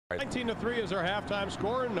19-3 is our halftime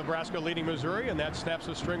score, and Nebraska leading Missouri, and that snaps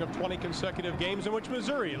a string of 20 consecutive games in which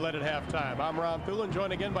Missouri led at halftime. I'm Ron Thulin,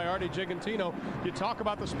 joined again by Artie Gigantino. You talk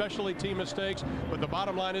about the specialty team mistakes, but the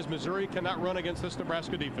bottom line is Missouri cannot run against this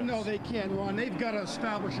Nebraska defense. No, they can't, Ron. They've got to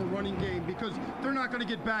establish a running game because they're not going to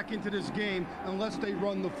get back into this game unless they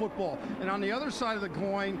run the football. And on the other side of the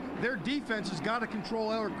coin, their defense has got to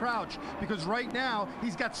control Eric Crouch because right now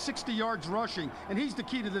he's got 60 yards rushing, and he's the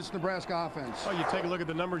key to this Nebraska offense. Well, you take a look at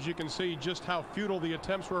the numbers, you can see just how futile the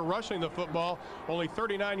attempts were rushing the football. Only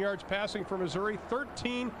 39 yards passing for Missouri,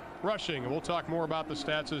 13 rushing. And we'll talk more about the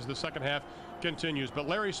stats as the second half continues. But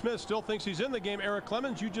Larry Smith still thinks he's in the game. Eric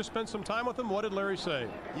Clemens, you just spent some time with him. What did Larry say?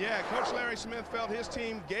 Yeah, Coach Larry Smith felt his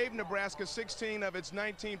team gave Nebraska 16 of its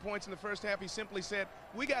 19 points in the first half. He simply said,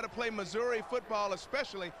 we got to play Missouri football,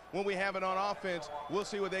 especially when we have it on offense. We'll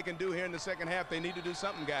see what they can do here in the second half. They need to do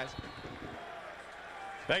something, guys.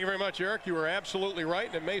 Thank you very much, Eric. You were absolutely right,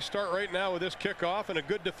 and it may start right now with this kickoff and a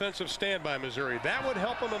good defensive stand by Missouri. That would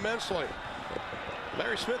help them immensely.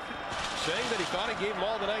 Larry Smith saying that he thought he gave them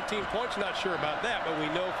all the 19 points. Not sure about that, but we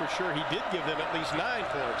know for sure he did give them at least 9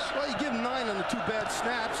 points. Well, you give them 9 on the 2 bad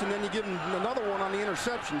snaps, and then you give them another one on the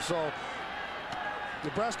interception. So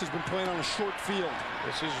Nebraska's been playing on a short field.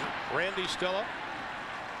 This is Randy Stella.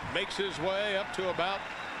 Makes his way up to about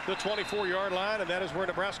the 24-yard line, and that is where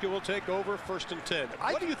Nebraska will take over, 1st and 10.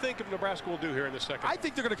 What do you think Nebraska will do here in the second? I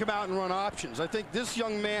think they're going to come out and run options. I think this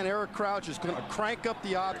young man, Eric Crouch, is going to crank up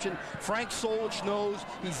the option. Frank Solich knows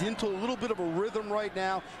he's into a little bit of a rhythm right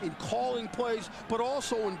now in calling plays, but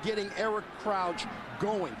also in getting Eric Crouch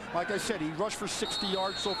going. Like I said, he rushed for 60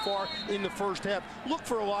 yards so far in the first half. Look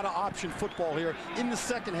for a lot of option football here in the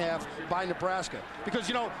second half by Nebraska. Because,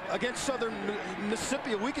 you know, against Southern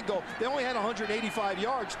Mississippi a week ago, they only had 185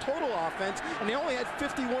 yards total offense, and they only had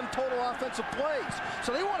 51 total offensive plays.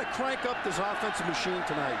 So they want to crank up this offensive machine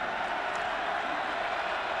tonight.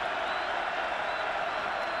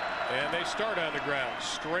 And they start on the ground.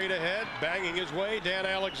 Straight ahead, banging his way, Dan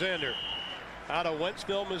Alexander out of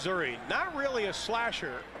Wentzville, Missouri. Not really a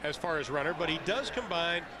slasher as far as runner, but he does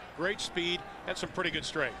combine great speed and some pretty good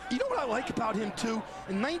strength. You know what I like about him, too?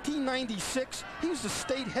 In 1996, he was the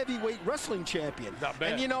state heavyweight wrestling champion. Not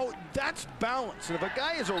bad. And, you know, that's balance. And if a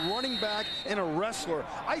guy is a running back and a wrestler,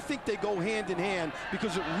 I think they go hand in hand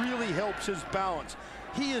because it really helps his balance.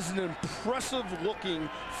 He is an impressive-looking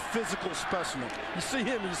physical specimen. You see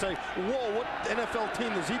him, you say, whoa, what NFL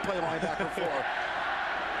team does he play linebacker for?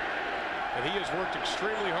 And he has worked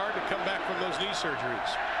extremely hard to come back from those knee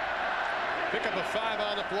surgeries. Pick up a 5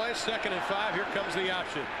 on the play, 2nd and 5. Here comes the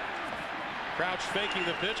option. Crouch faking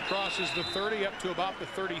the pitch, crosses the 30 up to about the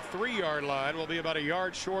 33-yard line. Will be about a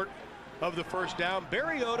yard short of the first down.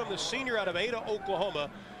 Barry Odom, the senior out of Ada, Oklahoma,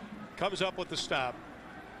 comes up with the stop.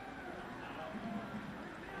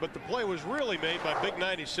 But the play was really made by Big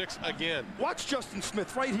 96 again. Watch Justin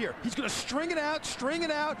Smith right here. He's going to string it out, string it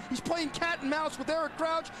out. He's playing cat and mouse with Eric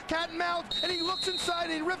Crouch, cat and mouse, and he looks inside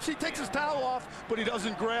and he rips. He takes his towel off, but he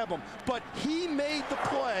doesn't grab him. But he made the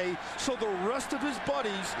play so the rest of his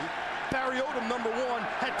buddies, Barry Odom, number 1,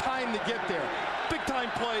 had time to get there. Big time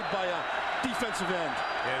play by a defensive end.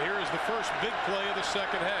 And here is the first big play of the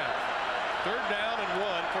second half. 3rd down and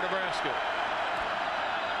 1 for Nebraska.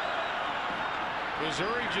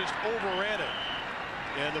 Missouri just overran it,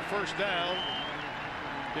 and the first down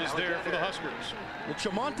is there for the Huskers. Well,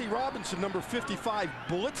 Chamonte Robinson, number 55,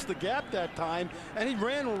 blitzed the gap that time, and he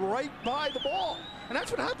ran right by the ball. And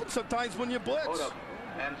that's what happens sometimes when you blitz.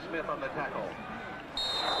 And Smith on the tackle.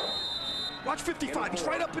 Watch 55, he's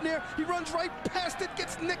right up in there, he runs right past it,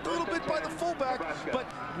 gets nicked a little bit by the fullback, but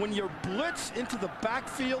when you blitz into the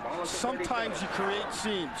backfield, sometimes you create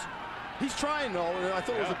seams. He's trying, though, and I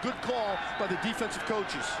thought it was a good call by the defensive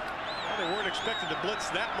coaches. Well, they weren't expected to blitz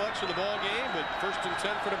that much in the ball game, but 1st and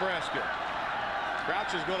 10 for Nebraska.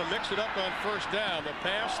 Crouch is going to mix it up on 1st down. The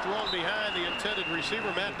pass thrown behind the intended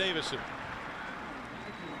receiver, Matt Davison.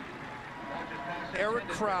 Eric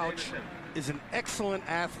Crouch is an excellent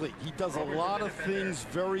athlete. He does a lot of things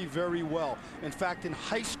very, very well. In fact, in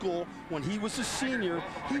high school, when he was a senior,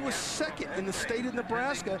 he was 2nd in the state of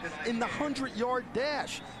Nebraska in the 100-yard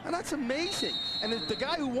dash. And that's amazing. And the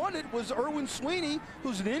guy who won it was Erwin Sweeney,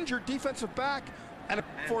 who's an injured defensive back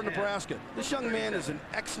for Nebraska. This young man is an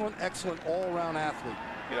excellent, excellent all-around athlete.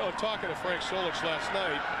 You know, talking to Frank Solich last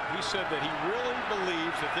night, he said that he really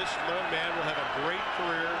believes that this young man will have a great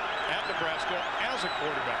career at Nebraska as a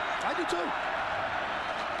quarterback. I do too.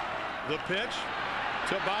 The pitch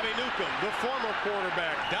to Bobby Newcomb, the former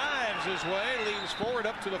quarterback, dives his way, leans forward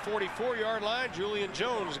up to the 44-yard line. Julian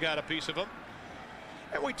Jones got a piece of him.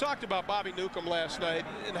 And we talked about Bobby Newcomb last night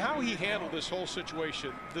and how he handled this whole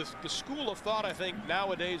situation. The school of thought, I think,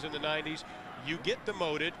 nowadays in the 90s, you get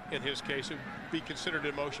demoted. In his case, it would be considered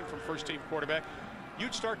a demotion from first-team quarterback.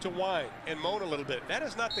 You'd start to whine and moan a little bit. That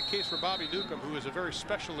is not the case for Bobby Newcomb, who is a very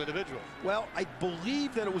special individual. Well, I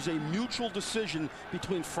believe that it was a mutual decision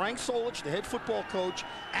between Frank Solich, the head football coach,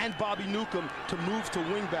 and Bobby Newcomb to move to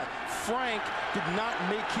wingback. Frank did not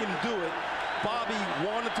make him do it. Bobby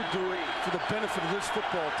wanted to do it for the benefit of his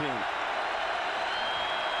football team.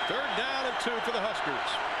 3rd down and 2 for the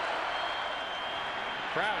Huskers.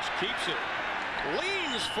 Crouch keeps it.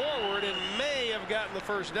 Leans forward and may have gotten the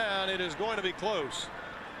first down. It is going to be close.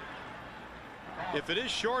 If it is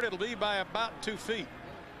short, it'll be by about 2 feet.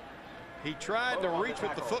 He tried to reach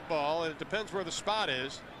with the football, and it depends where the spot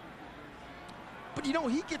is. But you know,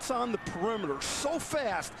 he gets on the perimeter so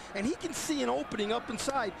fast, and he can see an opening up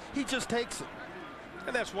inside. He just takes it.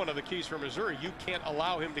 And that's one of the keys for Missouri. You can't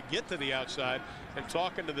allow him to get to the outside. And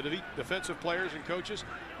talking to the defensive players and coaches,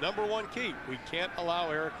 #1 key, we can't allow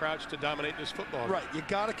Eric Crouch to dominate this football game. Right, you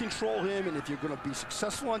got to control him, and if you're going to be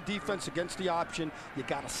successful on defense against the option, you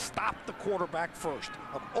got to stop the quarterback first.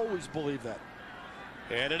 I've always believed that.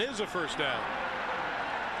 And it is a first down.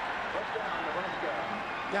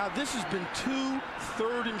 Now, this has been 2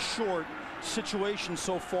 3rd and short situations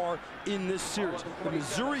so far in this series. The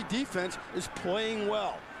Missouri defense is playing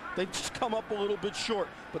well. They just come up a little bit short,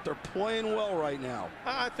 but they're playing well right now.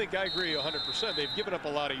 I think I agree 100%. They've given up a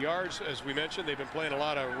lot of yards, as we mentioned. They've been playing a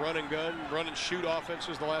lot of run and gun, run and shoot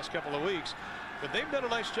offenses the last couple of weeks. But they've done a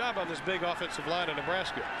nice job on this big offensive line in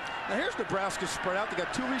Nebraska. Now here's Nebraska spread out. They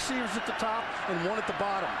got 2 receivers at the top and 1 at the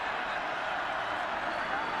bottom.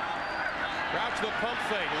 Crouch the pump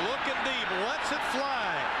fake, looking deep, lets it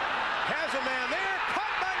fly. Has a man there,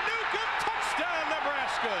 caught by Newcomb, touchdown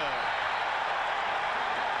Nebraska.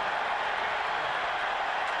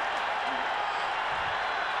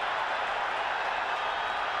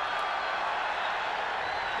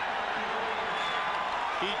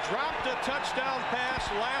 He dropped a touchdown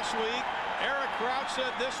pass last week. Eric Crouch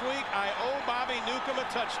said this week, I owe Bobby Newcomb a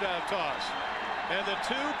touchdown toss. And the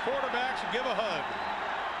 2 quarterbacks give a hug.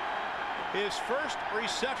 His first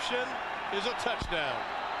reception is a touchdown.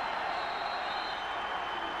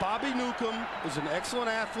 Bobby Newcomb is an excellent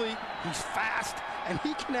athlete. He's fast, and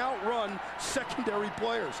he can outrun secondary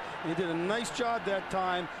players. And he did a nice job that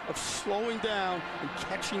time of slowing down and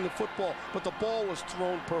catching the football, but the ball was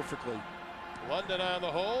thrown perfectly. London on the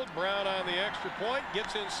hold, Brown on the extra point,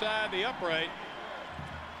 gets inside the upright.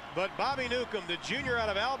 But Bobby Newcomb, the junior out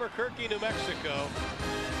of Albuquerque, New Mexico,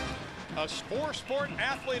 a four-sport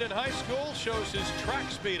athlete in high school, shows his track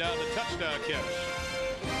speed on the touchdown catch.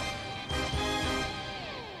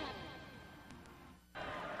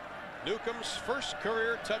 Newcomb's first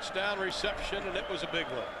career touchdown reception, and it was a big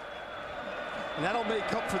one. And that'll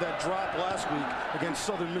make up for that drop last week against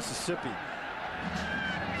Southern Mississippi.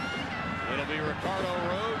 It'll be Ricardo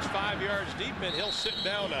Rhodes 5 yards deep, and he'll sit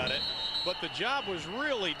down on it. But the job was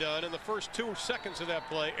really done in the first 2 seconds of that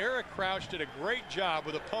play. Eric Crouch did a great job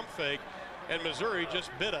with a pump fake, and Missouri just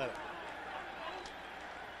bit on it.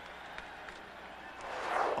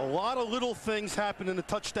 A lot of little things happen in the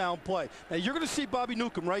touchdown play. Now you're going to see Bobby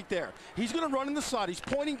Newcomb right there. He's going to run in the slot. He's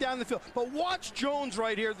pointing down the field. But watch Jones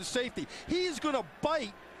right here, the safety. He is going to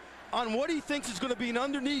bite on what he thinks is going to be an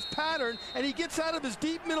underneath pattern, and he gets out of his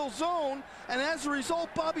deep middle zone, and as a result,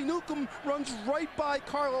 Bobby Newcomb runs right by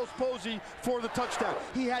Carlos Posey for the touchdown.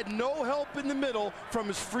 He had no help in the middle from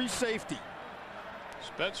his free safety.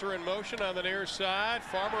 Spencer in motion on the near side.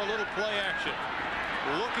 Farmer a little play action.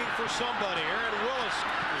 Looking for somebody. Aaron Willis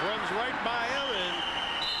runs right by him, and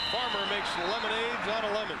Farmer makes lemonades out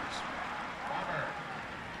of lemons.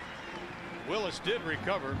 Willis did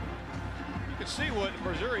recover. You can see what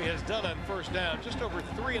Missouri has done on first down, just over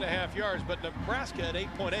 3.5 yards, but Nebraska at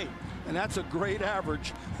 8.8. And that's a great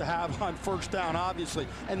average to have on first down, obviously.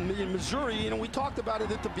 And in Missouri, you know, we talked about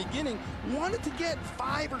it at the beginning, wanted to get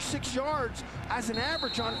 5 or 6 yards as an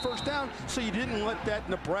average on first down, so you didn't let that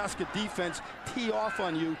Nebraska defense tee off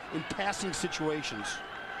on you in passing situations.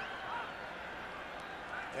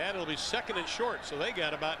 And it'll be 2nd and short, so they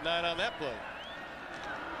got about 9 on that play.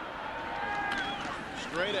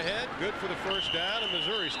 Straight ahead, good for the first down, and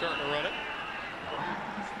Missouri starting to run it.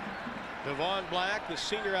 Devon Black, the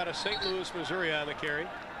senior out of St. Louis, Missouri, on the carry.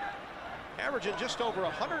 Averaging just over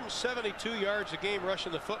 172 yards a game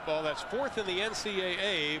rushing the football. That's 4th in the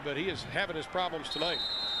NCAA, but he is having his problems tonight.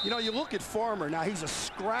 You know, you look at Farmer. Now, he's a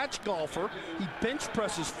scratch golfer. He bench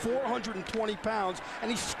presses 420 pounds,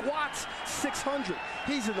 and he squats 600.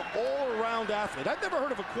 He's an all-around athlete. I've never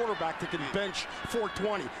heard of a quarterback that can bench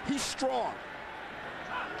 420. He's strong.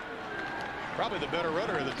 Probably the better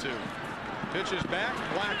runner of the two. Pitches back,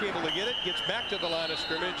 Black able to get it, gets back to the line of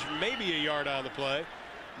scrimmage, maybe a yard on the play.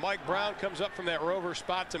 Mike Brown comes up from that rover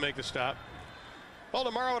spot to make the stop. Well,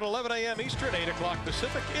 tomorrow at 11 a.m. Eastern, 8 o'clock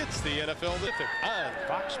Pacific, it's the NFL Pacific on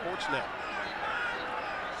Fox Sports Net.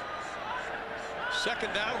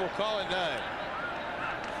 Second down, we'll call it 9.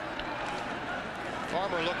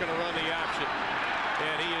 Farmer looking to run the option.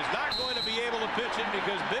 And he is not going to be able to pitch it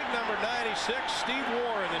because big number 96, Steve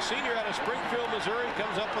Warren, the senior out of Springfield, Missouri,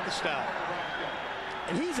 comes up with the stop.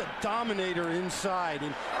 And he's a dominator inside,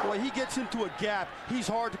 and boy, he gets into a gap. He's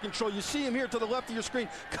hard to control. You see him here to the left of your screen,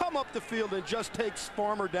 come up the field and just takes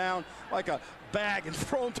Farmer down like a bag and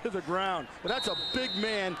throw him to the ground. But that's a big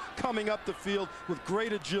man coming up the field with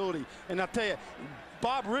great agility. And I'll tell you,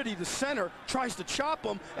 Bob Riddy, the center, tries to chop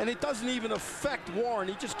him, and it doesn't even affect Warren.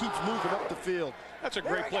 He just keeps moving up the field. That's a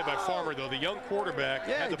great play by Farmer, though. The young quarterback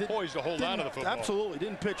had the poise to hold on to the football. Absolutely,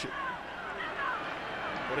 didn't pitch it.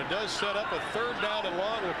 But it does set up a third down and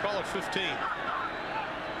long. We'll call it 15.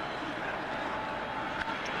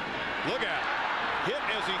 Look out. Hit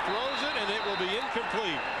as he throws it, and it will be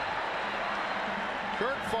incomplete.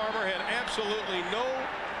 Kurt Farmer had absolutely no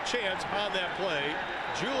chance on that play.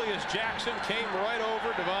 Julius Jackson came right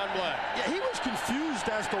over Devon Black. Yeah, he was confused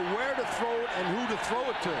as to where to throw it and who to throw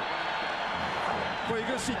it to. Well, you're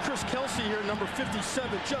going to see Chris Kelsey here, number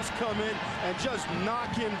 57, just come in and just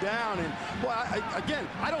knock him down. And, well, again,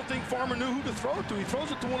 I don't think Farmer knew who to throw it to. He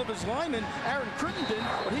throws it to one of his linemen, Aaron Crittenden,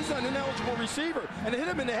 but he's an ineligible receiver. And it hit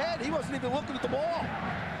him in the head. He wasn't even looking at the ball.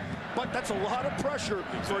 But that's a lot of pressure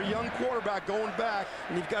for a young quarterback going back,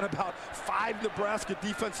 and you've got about 5 Nebraska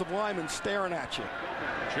defensive linemen staring at you.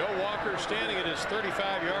 Joe Walker standing at his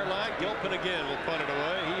 35-yard line. Gilpin again will punt it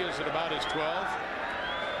away. He is at about his 12.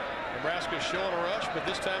 Nebraska's showing a rush, but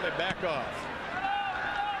this time they back off.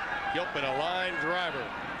 Gilpin, a line driver.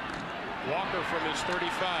 Walker from his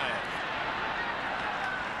 35.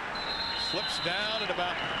 Slips down at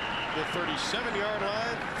about the 37-yard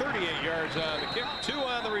line. 38 yards on the kick. 2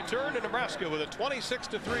 on the return, and Nebraska with a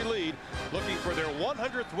 26-3 lead, looking for their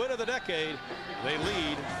 100th win of the decade. They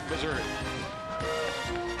lead Missouri.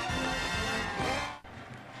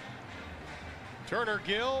 Turner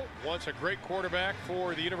Gill, once a great quarterback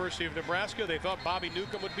for the University of Nebraska. They thought Bobby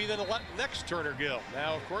Newcomb would be the next Turner Gill.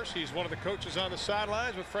 Now, of course, he's one of the coaches on the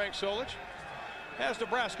sidelines with Frank Solich. As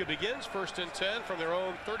Nebraska begins, 1st and 10 from their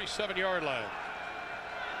own 37-yard line.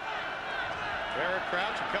 Eric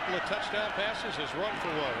Crouch, a couple of touchdown passes, has run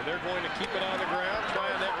for 1. And they're going to keep it on the ground,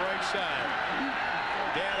 trying that right side.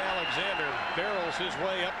 Dan Alexander barrels his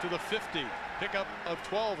way up to the 50. Pickup of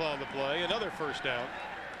 12 on the play. Another first down.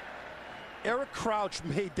 Eric Crouch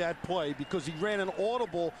made that play because he ran an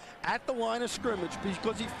audible at the line of scrimmage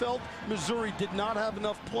because he felt Missouri did not have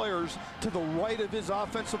enough players to the right of his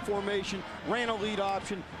offensive formation, ran a lead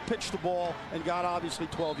option, pitched the ball, and got obviously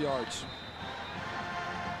 12 yards.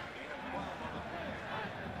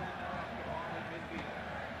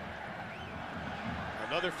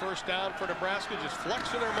 Another first down for Nebraska, just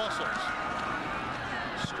flexing their muscles.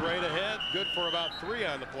 Straight ahead, good for about 3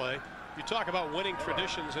 on the play. You talk about winning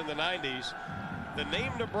traditions in the 90s. The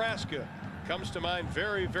name Nebraska comes to mind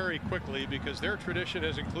very, very quickly because their tradition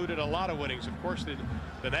has included a lot of winnings. Of course,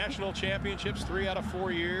 the national championships, 3 out of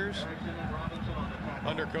 4 years.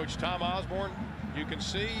 Under Coach Tom Osborne, you can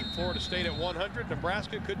see Florida State at 100.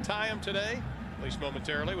 Nebraska could tie them today, at least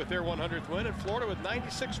momentarily, with their 100th win, and Florida with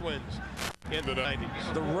 96 wins in the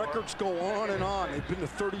 90s. The records go on and on. They've been to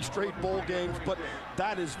 30 straight bowl games, but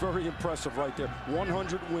that is very impressive right there.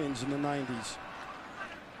 100 wins in the 90s.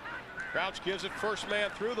 Crouch gives it first man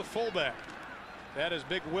through the fullback. That is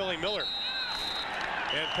big Willie Miller.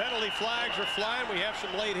 And penalty flags are flying. We have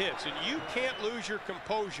some late hits, and you can't lose your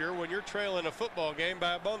composure when you're trailing a football game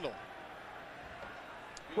by a bundle.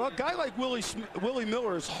 Well, a guy like Willie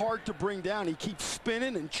Miller is hard to bring down. He keeps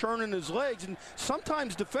spinning and churning his legs, and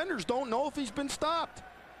sometimes defenders don't know if he's been stopped.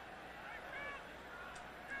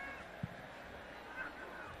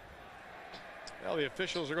 Well, the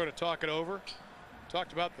officials are going to talk it over.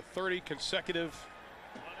 Talked about the 30 consecutive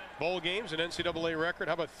bowl games, an NCAA record.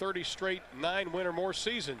 How about 30 straight 9-win or more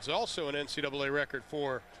seasons? Also an NCAA record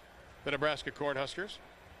for the Nebraska Cornhuskers.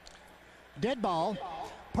 Dead ball,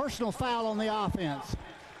 personal foul on the offense.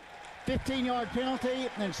 15-yard penalty,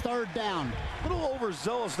 and it's 3rd down. A little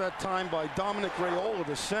overzealous that time by Dominic Raiola,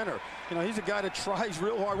 the center. You know, he's a guy that tries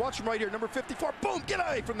real hard. Watch him right here, number 54. Boom, get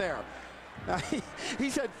away from there. Now,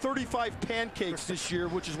 he's had 35 pancakes this year,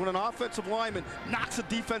 which is when an offensive lineman knocks a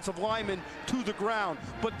defensive lineman to the ground.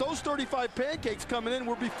 But those 35 pancakes coming in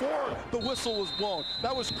were before the whistle was blown.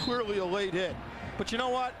 That was clearly a late hit. But you know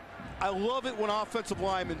what? I love it when offensive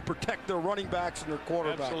linemen protect their running backs and their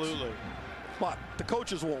quarterbacks. Absolutely. But the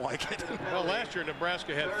coaches won't like it. Well, last year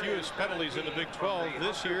Nebraska had fewest penalties in the Big 12.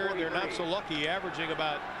 This year they're not so lucky, averaging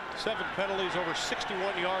about 7 penalties over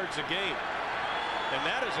 61 yards a game. And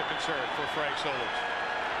that is a concern for Frank Solich.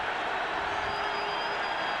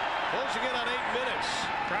 Closing in on 8 minutes.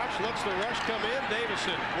 Crouch lets the rush come in.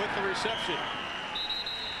 Davison with the reception.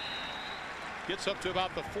 Gets up to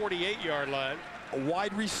about the 48-yard line. A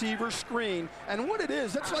wide receiver screen, and what it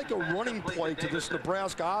is, that's like a running play to this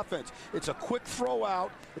Nebraska offense. It's a quick throw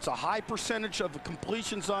out, it's a high percentage of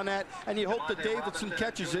completions on that, and you hope that Davidson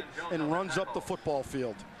catches it and runs up the football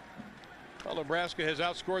field. Well, Nebraska has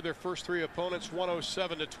outscored their first 3 opponents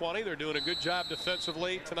 107-20. They're doing a good job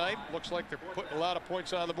defensively tonight. Looks like they're putting a lot of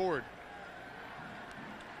points on the board.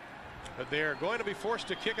 But they're going to be forced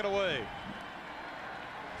to kick it away.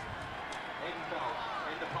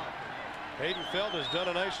 Hayden Feld has done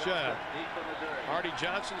a nice job. Artie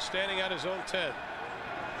Johnson standing at his own 10.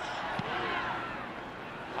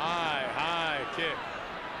 High kick.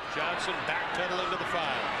 Johnson backpedaling to the 5.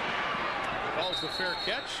 Calls the fair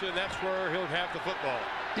catch, and that's where he'll have the football.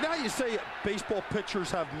 You know how you say baseball pitchers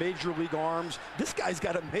have major league arms? This guy's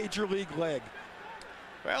got a major league leg.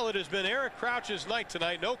 Well, it has been Eric Crouch's night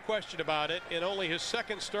tonight, no question about it. In only his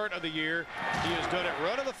 2nd start of the year, he has done it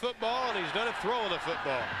running the football, and he's done it throwing the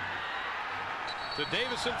football. To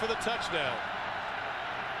Davison for the touchdown.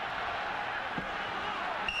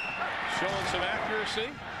 Showing some accuracy.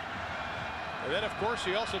 And then, of course,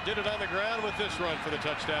 he also did it on the ground with this run for the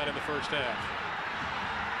touchdown in the first half.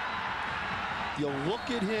 You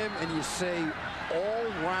look at him and you say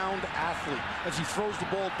all-round athlete as he throws the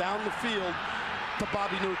ball down the field to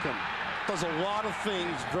Bobby Newcomb. Does a lot of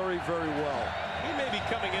things very, very well. He may be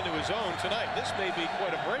coming into his own tonight. This may be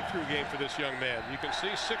quite a breakthrough game for this young man. You can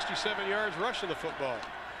see 67 yards rushing the football.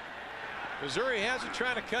 Missouri has it,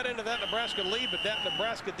 trying to cut into that Nebraska lead, but that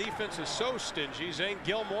Nebraska defense is so stingy. Zane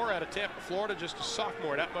Gilmore out of Tampa, Florida, just a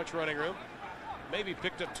sophomore, not much running room. Maybe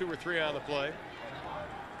picked up 2 or 3 on the play.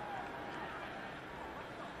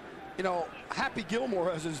 You know, Happy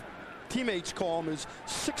Gilmore, as his teammates call him, is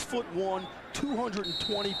 6'1",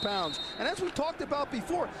 220 pounds. And as we talked about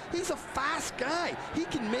before, he's a fast guy. He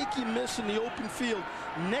can make you miss in the open field.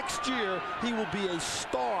 Next year, he will be a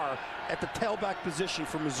star at the tailback position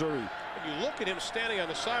for Missouri. When you look at him standing on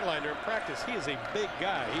the sideline during practice, he is a big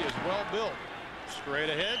guy. He is well built. Straight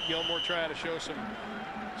ahead, Gilmore trying to show some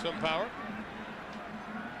power.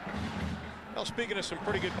 Well, speaking of some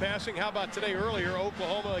pretty good passing, how about today earlier,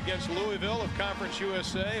 Oklahoma against Louisville of Conference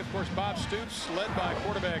USA. Of course, Bob Stoops led by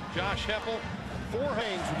quarterback Josh Heppel.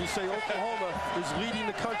 Haynes, when you say Oklahoma is leading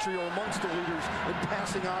the country or amongst the leaders in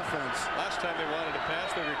passing offense. Last time they wanted to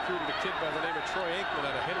pass, they recruited a kid by the name of Troy Aikman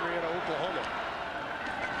out of Henrietta, Oklahoma.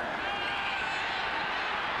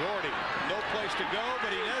 Gordy, no place to go,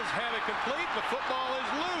 but he does have it complete. The football is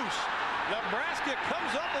loose. Nebraska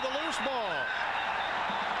comes up with a loose ball.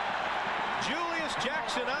 Julius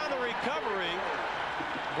Jackson on the recovery.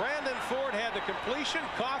 Brandon Ford had the completion,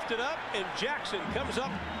 coughed it up, and Jackson comes up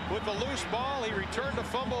with the loose ball. He returned a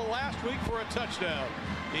fumble last week for a touchdown.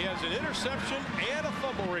 He has an interception and a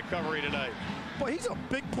fumble recovery tonight. But he's a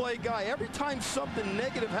big play guy. Every time something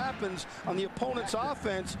negative happens on the opponent's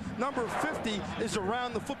offense, number 50 is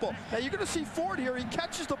around the football. Now you're going to see Ford here. He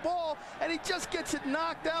catches the ball and he just gets it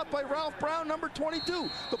knocked out by Ralph Brown, number 22.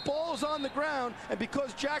 The ball is on the ground, and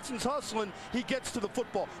because Jackson's hustling, he gets to the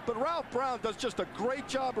football. But Ralph Brown does just a great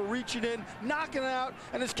job of reaching in, knocking it out,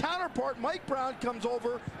 and his counterpart, Mike Brown, comes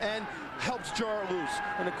over and helps jar it loose.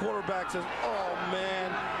 And the quarterback says, oh man,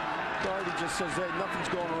 Darty just says, hey, nothing's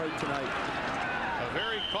going right tonight. A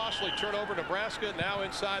very costly turnover. Nebraska now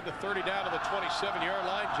inside the 30 down to the 27-yard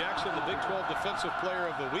line. Jackson, the Big 12 Defensive Player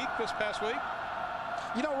of the Week this past week.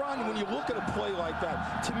 You know, Ron, when you look at a play like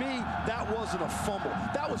that, to me, that wasn't a fumble.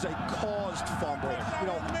 That was a caused fumble, you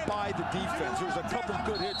know, by the defense. There was a couple of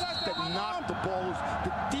good hits that knocked the ball loose.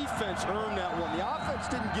 The defense earned that one. The offense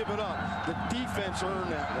didn't give it up. The defense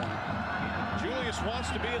earned that one. Julius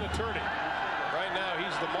wants to be an attorney. Right now,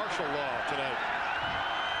 he's the martial law tonight.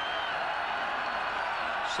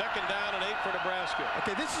 2nd down and 8 for Nebraska.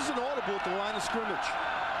 Okay, this is an audible at the line of scrimmage.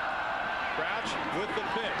 Crouch with the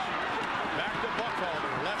pitch. Back to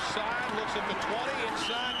Buckholder. Left side, looks at the 20,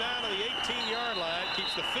 inside down to the 18-yard line.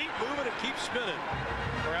 Keeps the feet moving and keeps spinning.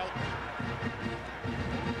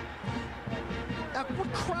 Now,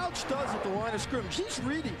 what Crouch does at the line of scrimmage, he's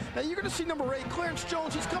reading. Now, you're going to see number 8, Clarence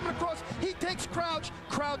Jones. He's coming across. He takes Crouch.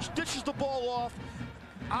 Crouch ditches the ball off.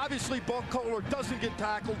 Obviously, Buckholder doesn't get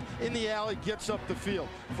tackled in the alley, gets up the field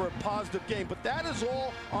for a positive game. But that is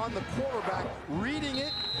all on the quarterback, reading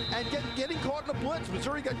it and getting caught in a blitz.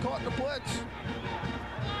 Missouri got caught in a blitz.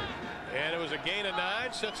 And it was a gain of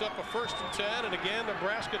 9, sets up a 1st and 10, and again,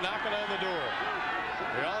 Nebraska knocking on the door.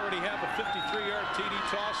 We already have a 53-yard TD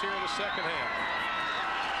toss here in the second half.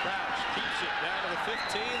 Crouch keeps it down to the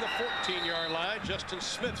 15, the 14-yard line. Justin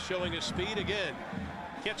Smith showing his speed again,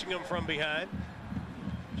 catching him from behind.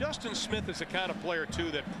 Justin Smith is the kind of player, too,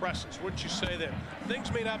 that presses. Wouldn't you say that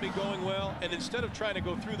things may not be going well, and instead of trying to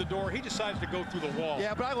go through the door, he decides to go through the wall?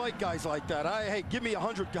 Yeah, but I like guys like that. Hey, give me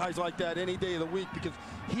 100 guys like that any day of the week because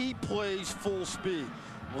he plays full speed.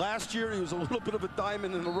 Last year, he was a little bit of a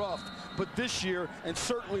diamond in the rough, but this year, and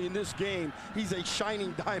certainly in this game, he's a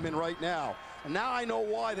shining diamond right now. And now I know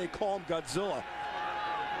why they call him Godzilla.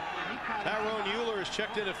 Tyrone Euler is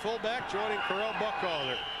checked in at fullback, joining Carell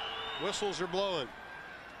Buckholder. Whistles are blowing.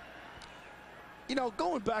 You know,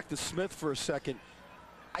 going back to Smith for a second,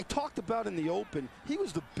 I talked about in the open, he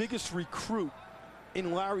was the biggest recruit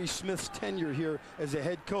in Larry Smith's tenure here as a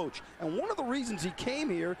head coach. And one of the reasons he came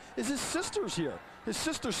here is his sister's here. His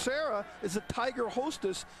sister Sarah is a Tiger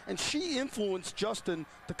hostess, and she influenced Justin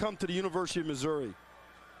to come to the University of Missouri.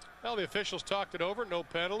 Well, the officials talked it over, no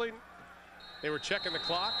penalty. They were checking the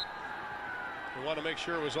clock. They want to make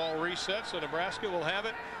sure it was all reset, so Nebraska will have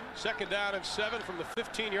it. 2nd down and 7 from the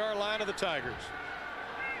 15-yard line of the Tigers.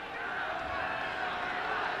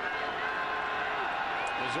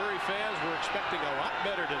 Missouri fans were expecting a lot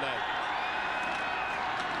better tonight.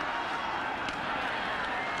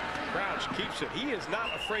 Crouch keeps it. He is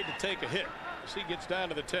not afraid to take a hit as he gets down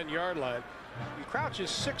to the 10-yard line. And Crouch is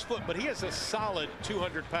 6 foot, but he has a solid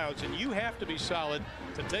 200 pounds, and you have to be solid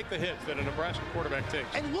to take the hits that a Nebraska quarterback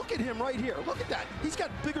takes. And look at him right here. Look at that. He's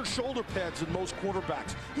got bigger shoulder pads than most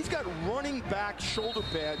quarterbacks. He's got running back shoulder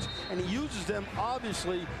pads, and he uses them,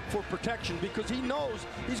 obviously, for protection because he knows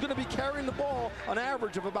he's going to be carrying the ball an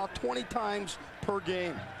average of about 20 times per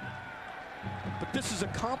game. But this is a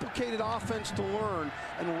complicated offense to learn,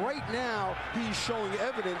 and right now he's showing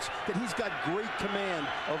evidence that he's got great command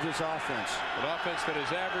of this offense. An offense that has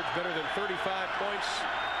averaged better than 35 points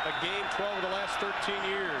a game 12 of the last 13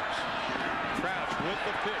 years. Crouch with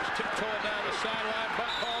the pitch, tiptoeing down the sideline.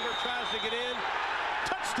 Buckholder tries to get in.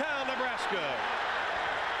 Touchdown, Nebraska.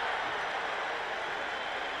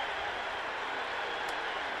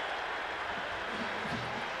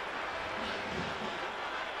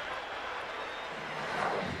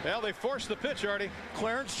 Well, they forced the pitch, Artie.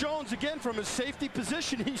 Clarence Jones again from his safety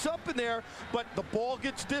position. He's up in there, but the ball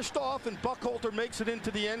gets dished off and Buckholder makes it into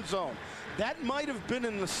the end zone. That might have been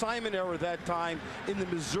an assignment error that time in the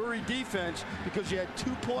Missouri defense because you had 2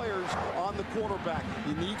 players on the quarterback.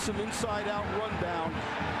 You need some inside-out rundown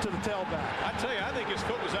to the tailback. I tell you, I think his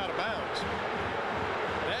foot was out of bounds.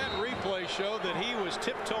 That replay showed that he was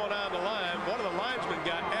tiptoeing on the line. One of the linesmen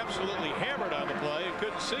got absolutely hammered on the play and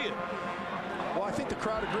couldn't see it. Well, I think the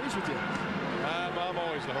crowd agrees with you. I'm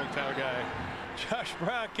always the hometown guy. Josh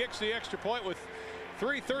Brown kicks the extra point with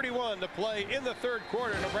 3:31 to play in the 3rd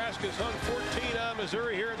quarter. Nebraska's hung 14 on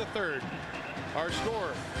Missouri here in the 3rd. Our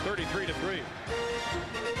score, 33-3.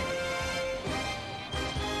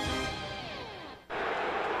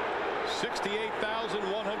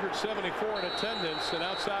 $68,174 in attendance, and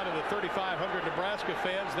outside of the 3,500 Nebraska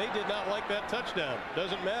fans, they did not like that touchdown.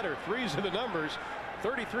 Doesn't matter. 3's are the numbers.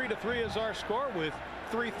 33-3 is our score with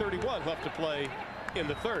 3:31 left to play in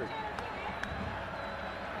the 3rd.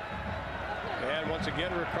 And once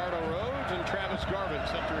again, Ricardo Rhodes and Travis Garvin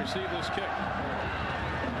set to receive this kick.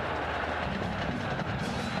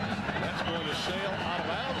 That's going to sail out of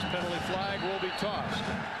bounds. Penalty flag will be tossed.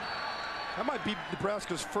 That might be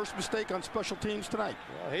Nebraska's first mistake on special teams tonight.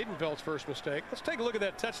 Well, Haydenfeld's first mistake. Let's take a look at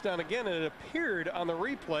that touchdown again, and it appeared on the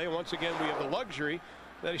replay. Once again, we have the luxury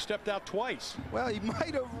that he stepped out twice. Well, he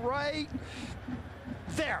might have right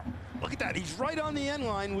there. Look at that. He's right on the end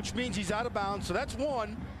line, which means he's out of bounds. So that's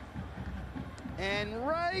 1. And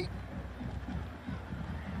right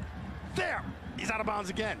there, he's out of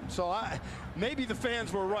bounds again. So maybe the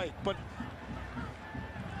fans were right, but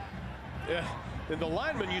yeah. And the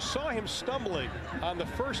lineman, you saw him stumbling on the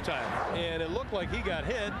first time, and it looked like he got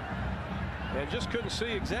hit and just couldn't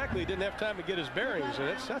see exactly. He didn't have time to get his bearings,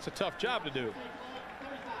 and that's a tough job to do.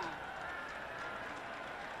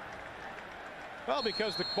 Well,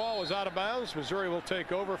 because the ball was out of bounds, Missouri will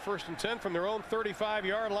take over 1st and 10 from their own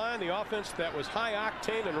 35-yard line. The offense that was high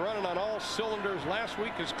octane and running on all cylinders last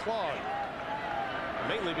week is clogged,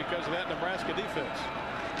 mainly because of that Nebraska defense.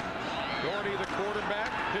 Doherty, the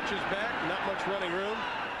quarterback, pitches back, not much running room.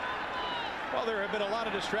 Well, there have been a lot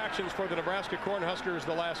of distractions for the Nebraska Cornhuskers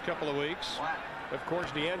the last couple of weeks. Of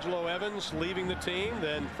course, D'Angelo Evans leaving the team,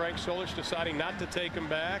 then Frank Solich deciding not to take him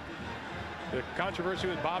back. The controversy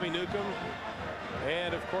with Bobby Newcomb,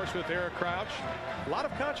 and of course with Eric Crouch. A lot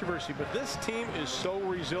of controversy, but this team is so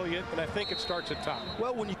resilient, and I think it starts at top.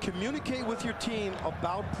 Well, when you communicate with your team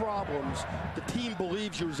about problems, the team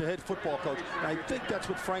believes you as a head football coach. And I think that's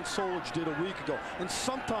what Frank Solich did a week ago. And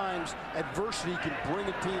sometimes adversity can bring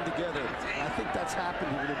a team together. And I think that's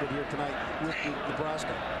happened a little bit here tonight with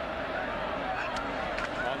Nebraska.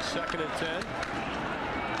 On 2nd and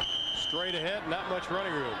 10. Straight ahead, not much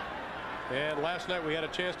running room. And last night we had a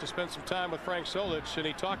chance to spend some time with Frank Solich, and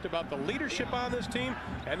he talked about the leadership on this team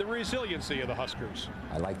and the resiliency of the Huskers.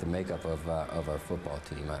 I like the makeup of our football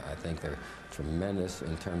team. I think they're tremendous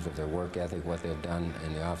in terms of their work ethic, what they've done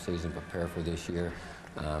in the offseason, prepare for this year,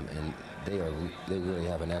 and they really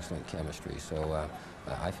have an excellent chemistry. So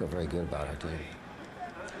I feel very good about our team.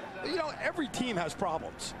 You know, every team has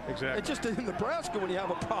problems. Exactly. It's just in Nebraska, when you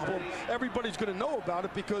have a problem, everybody's going to know about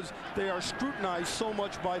it because they are scrutinized so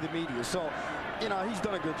much by the media. So, you know, he's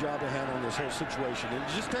done a good job of handling this whole situation. And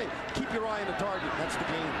just, hey, keep your eye on the target. That's the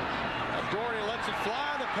game. Now Doherty lets it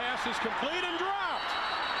fly. The pass is complete and dropped.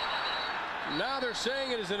 Now they're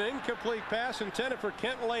saying it is an incomplete pass intended for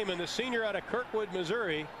Kent Lehman, the senior out of Kirkwood,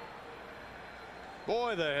 Missouri.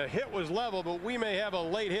 Boy, the hit was level, but we may have a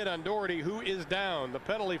late hit on Doherty, who is down. The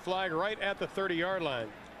penalty flag right at the 30-yard line.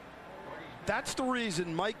 That's the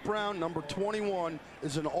reason Mike Brown, number 21,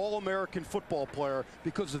 is an All-American football player,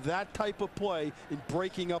 because of that type of play in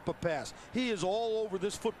breaking up a pass. He is all over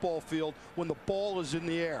this football field when the ball is in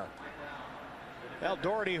the air. Well,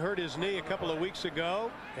 Doherty hurt his knee a couple of weeks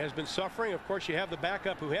ago, has been suffering. Of course, you have the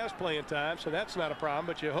backup who has playing time, so that's not a problem,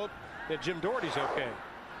 but you hope that Jim Doherty's okay.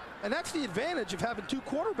 And that's the advantage of having two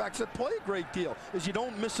quarterbacks that play a great deal, is you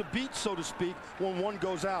don't miss a beat, so to speak, when one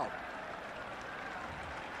goes out.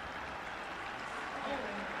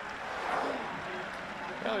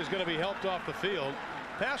 Well, he's going to be helped off the field.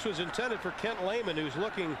 Pass was intended for Kent Lehman, who's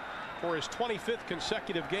looking for his 25th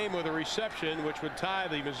consecutive game with a reception, which would tie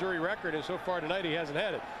the Missouri record, and so far tonight he hasn't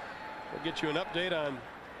had it. We'll get you an update on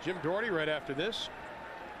Jim Doherty right after this.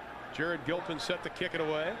 Jared Gilpin set to kick it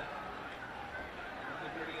away.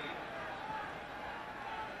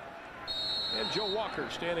 And Joe Walker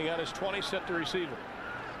standing on his 20, set to receive it.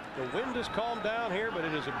 The wind has calmed down here, but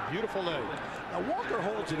it is a beautiful night. Now Walker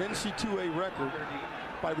holds an NC2A record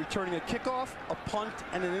by returning a kickoff, a punt,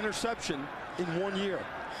 and an interception in 1 year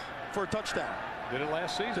for a touchdown. Did it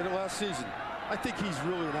last season. Did it last season. I think he's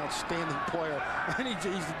really an outstanding player, and he's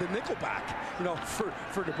the nickelback, you know,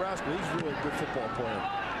 for Nebraska. He's really a good football player.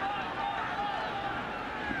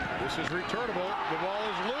 This is returnable. The ball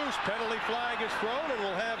is loose. Penalty flag is thrown, and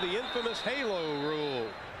we'll have the infamous halo rule.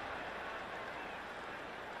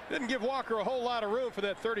 Didn't give Walker a whole lot of room for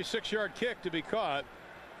that 36-yard kick to be caught.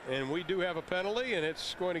 And we do have a penalty, and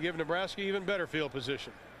it's going to give Nebraska even better field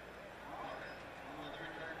position.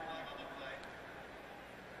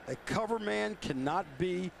 A cover man cannot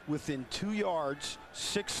be within 2 yards,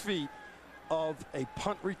 6 feet, of a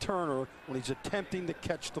punt returner when he's attempting to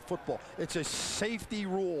catch the football. It's a safety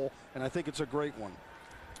rule, and I think it's a great one.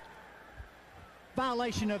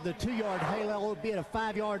 Violation of the 2-yard halo will be at a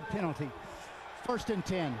 5-yard penalty. 1st and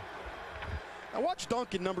 10. Now watch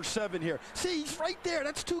Duncan, number 7 here. See, he's right there.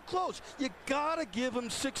 That's too close. You gotta give him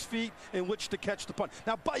 6 feet in which to catch the punt.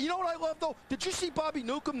 Now, you know what I love, though? Did you see Bobby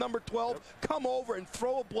Newcomb, number 12, come over and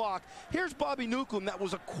throw a block? Here's Bobby Newcomb, that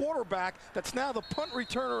was a quarterback, that's now the punt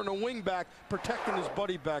returner and a wingback protecting his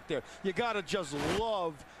buddy back there. You gotta just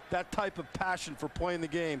love that type of passion for playing the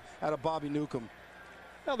game out of Bobby Newcomb.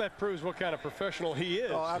 Well, that proves what kind of professional he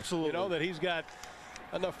is. Oh, absolutely. You know, that he's got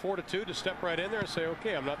enough fortitude to step right in there and say,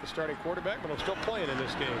 okay, I'm not the starting quarterback, but I'm still playing in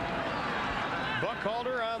this game.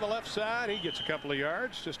 Buckhalter on the left side. He gets a couple of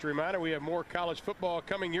yards. Just a reminder, we have more college football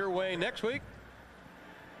coming your way next week.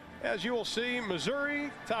 As you will see,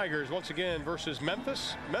 Missouri Tigers once again versus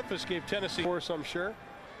Memphis. Memphis gave Tennessee force, I'm sure.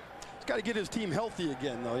 He's got to get his team healthy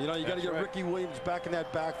again, though. You know, you got to get Ricky Williams back in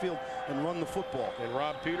that backfield and run the football. And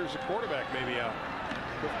Rob Peters, the quarterback, may be out.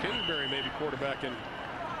 Cliff Kingsbury may be quarterbacking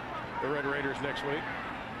the Red Raiders next week.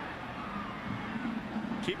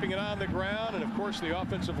 Keeping it on the ground, and of course the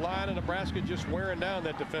offensive line of Nebraska just wearing down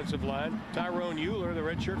that defensive line. Tyrone Euler, the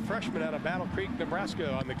redshirt freshman out of Battle Creek,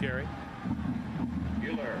 Nebraska, on the carry.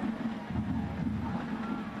 Euler.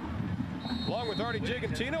 Along with Artie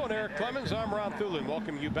Gigantino and Eric Clemens, I'm Ron Thulin.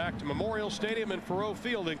 Welcome you back to Memorial Stadium and Farout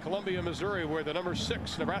Field in Columbia, Missouri, where the number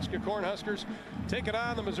 6 Nebraska Cornhuskers take it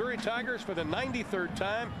on the Missouri Tigers for the 93rd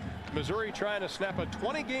time. Missouri trying to snap a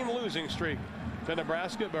 20-game losing streak to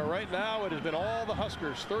Nebraska, but right now it has been all the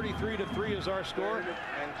Huskers. 33-3 is our score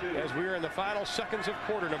as we are in the final seconds of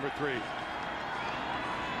quarter number 3.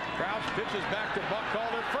 Crouch pitches back to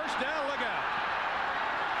Buckhalter. First down, look out.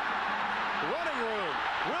 Running room.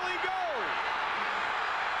 Will he go?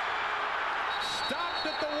 Stopped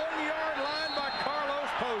at the 1-yard line by Carlos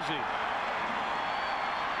Posey.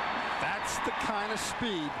 That's the kind of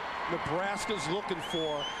speed Nebraska's looking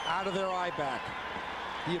for out of their I-back.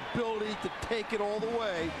 The ability to take it all the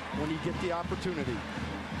way when you get the opportunity.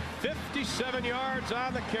 57 yards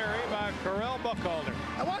on the carry by Carell Buckhalter.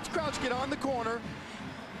 Now watch Crouch get on the corner.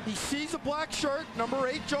 He sees a black shirt, number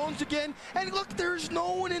 8 Jones again, and look, there's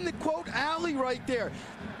no one in the quote alley right there.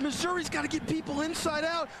 Missouri's got to get people inside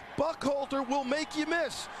out. Buckhalter will make you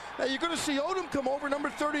miss. Now you're going to see Odom come over, number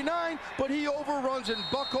 39, but he overruns and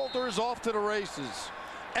Buckhalter is off to the races.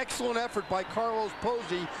 Excellent effort by Carlos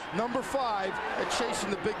Posey, number 5, at chasing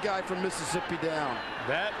the big guy from Mississippi down.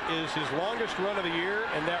 That is his longest run of the year,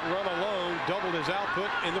 and that run alone doubled his output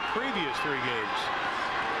in the previous 3 games.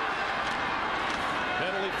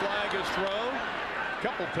 Penalty flag is thrown. A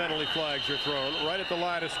couple penalty flags are thrown right at the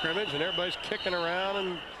line of scrimmage, and everybody's kicking around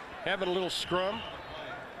and having a little scrum.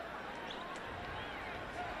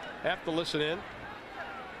 Have to listen in.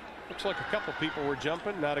 Looks like a couple people were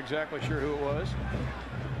jumping. Not exactly sure who it was.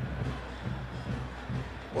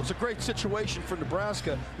 Well, it's a great situation for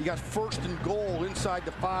Nebraska. You got 1st and goal inside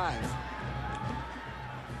the 5.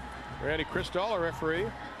 Randy Cristall, our referee.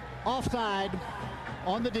 Offside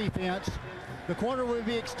on the defense. The quarter will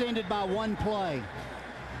be extended by 1 play.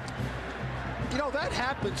 You know, that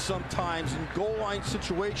happens sometimes in goal line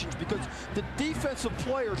situations because the defensive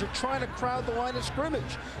players are trying to crowd the line of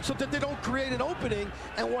scrimmage so that they don't create an opening,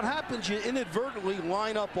 and what happens, you inadvertently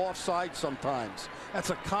line up offside sometimes.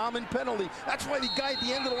 That's a common penalty. That's why the guy at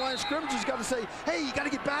the end of the line of scrimmage has got to say, hey, you got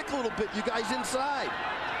to get back a little bit, you guys inside.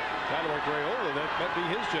 Kind of like Raiola, that might be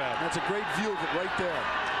his job. That's a great view of it right there.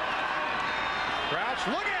 Crouch,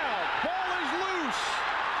 look out! Ball is loose!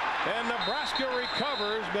 And Nebraska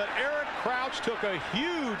recovers, but Eric Crouch took a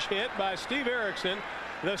huge hit by Steve Erickson,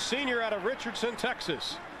 the senior out of Richardson,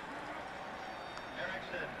 Texas.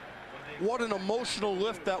 What an emotional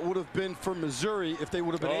lift that would have been for Missouri if they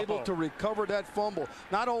would have been able to recover that fumble.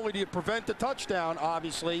 Not only do you prevent the touchdown,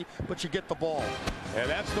 obviously, but you get the ball. And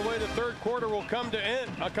that's the way the 3rd quarter will come to an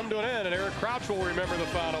end, and Eric Crouch will remember the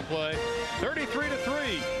final play.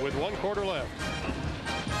 33-3 with 1 quarter left.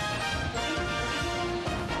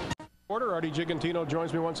 Artie Gigantino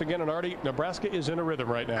joins me once again, and Artie, Nebraska is in a rhythm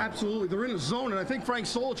right now. Absolutely, they're in a zone, and I think Frank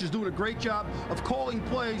Solich is doing a great job of calling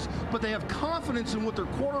plays, but they have confidence in what their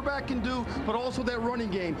quarterback can do, but also that running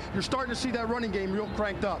game. You're starting to see that running game real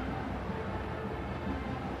cranked up.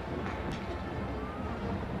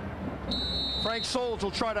 Frank Solich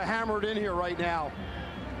will try to hammer it in here right now.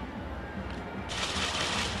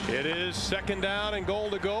 It is 2nd down and goal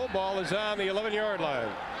to go. Ball is on the 11-yard line.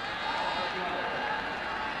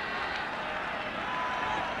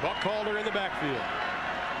 Buckhalter in the backfield.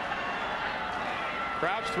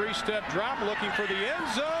 Crouch 3-step drop looking for the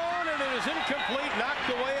end zone, and it is incomplete, knocked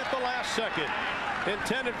away at the last second.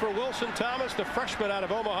 Intended for Wilson Thomas, the freshman out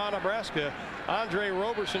of Omaha, Nebraska. Andre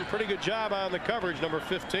Roberson, pretty good job on the coverage. Number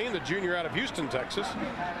 15, the junior out of Houston, Texas.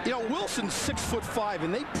 You know, Wilson's 6'5",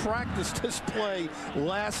 and they practiced this play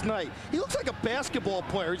last night. He looks like a basketball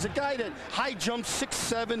player. He's a guy that high jumps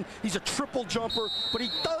 6'7". He's a triple jumper, but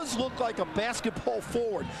he does look like a basketball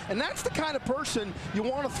forward. And that's the kind of person you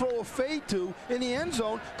want to throw a fade to in the end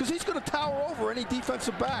zone because he's going to tower over any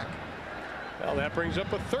defensive back. Well, that brings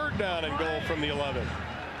up a 3rd down and goal from the 11.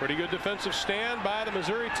 Pretty good defensive stand by the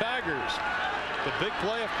Missouri Tigers. The big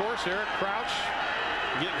play, of course, Eric Crouch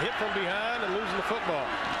getting hit from behind and losing the football.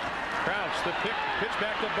 Crouch, the pitch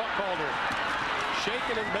back to Buckhalter.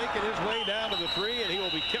 Shaking and making his way down to the 3, and he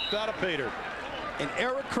will be kicked out of Pater. And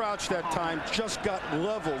Eric Crouch that time just got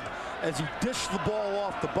leveled as he dished the ball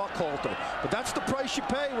off to Buckhalter. But that's the price you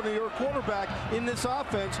pay when you're a quarterback in this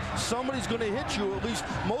offense. Somebody's going to hit you. At least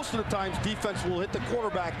most of the times defense will hit the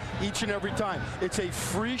quarterback each and every time. It's a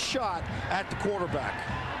free shot at the quarterback.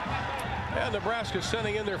 And Nebraska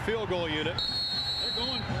sending in their field goal unit. They're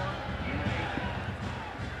going for it.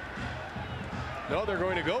 No, they're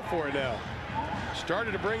going to go for it now.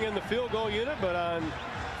 Started to bring in the field goal unit, but on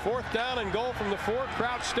 4th down and goal from the 4,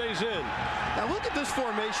 Crouch stays in. Now look at this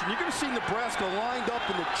formation. You're going to see Nebraska lined up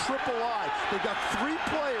in the triple I. They've got 3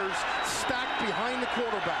 players stacked behind the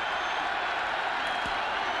quarterback.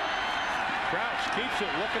 Crouch keeps it,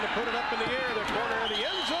 looking to put it up in the air. The corner of the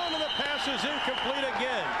end zone, and the pass is incomplete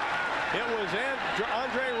again. It was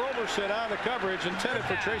Andre Roberson on the coverage, intended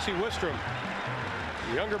for Tracy Wistrom.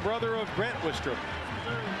 younger brother of Grant Wistrom.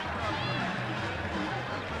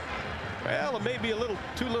 Well, it may be a little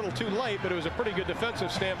too late, but it was a pretty good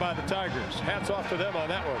defensive stand by the Tigers. Hats off to them on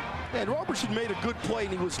that one. And Robertson made a good play,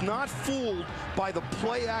 and he was not fooled by the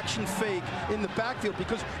play-action fake in the backfield,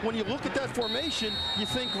 because when you look at that formation, you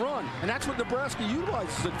think run. And that's what Nebraska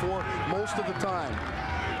utilizes it for most of the time.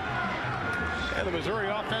 And the Missouri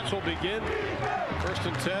offense will begin. 1st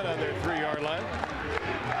and 10 on their 3-yard line.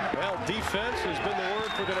 Well, defense has been the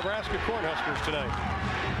word for the Nebraska Cornhuskers tonight.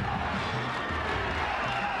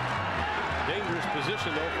 Dangerous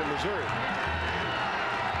position, though, for Missouri.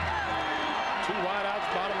 2 wideouts,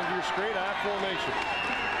 bottom of your screen, I formation.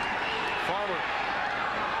 Farmer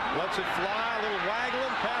lets it fly, a little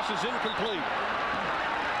waggling, pass is incomplete.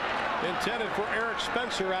 Intended for Eric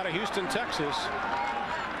Spencer out of Houston, Texas.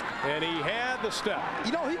 And he had the step.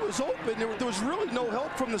 You know, he was open. There was really no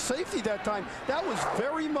help from the safety that time. That was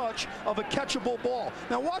very much of a catchable ball.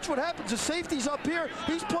 Now watch what happens. The safety's up here.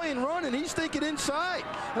 He's playing run, and he's thinking inside.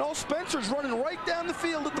 And all Spencer's running right down the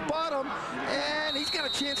field at the bottom, and he's got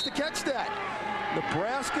a chance to catch that.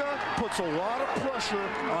 Nebraska puts a lot of pressure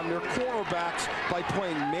on their cornerbacks by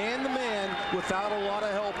playing man-to-man without a lot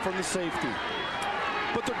of help from the safety.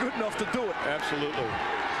 But they're good enough to do it. Absolutely.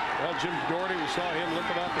 Well, Jim Doherty, we saw him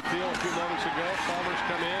limping off the field a few moments ago. Farmers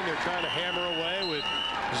come in. They're trying to hammer away with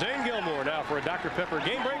Zane Gilmore now for a Dr. Pepper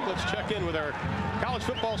game break. Let's check in with our College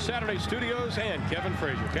Football Saturday studios and Kevin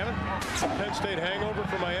Frazier. Kevin, Penn State hangover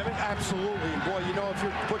for Miami? Absolutely. And boy, you know, if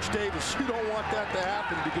you're Butch Davis, you don't want that to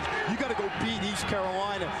happen, because you got to go beat East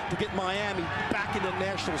Carolina to get Miami back in the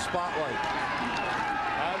national spotlight.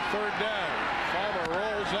 On 3rd down, Farmer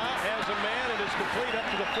rolls out, has a man, and is complete up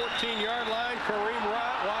to the 14-yard line. Kareem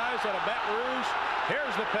Wise out of Baton Rouge.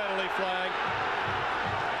 Here's the penalty flag.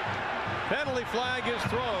 Penalty flag is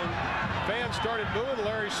thrown. Fans started booing.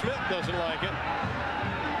 Larry Smith doesn't like it.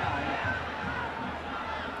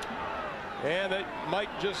 And it might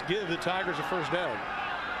just give the Tigers a 1st down.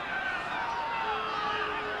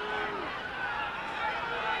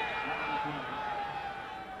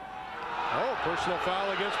 Oh, personal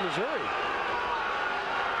foul against Missouri.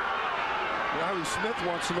 Larry Smith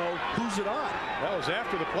wants to know who's it on. That was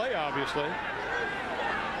after the play, obviously.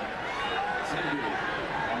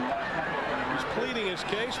 He's pleading his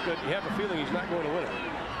case, but you have a feeling he's not going to win it.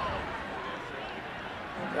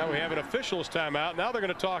 Now we have an officials timeout. Now they're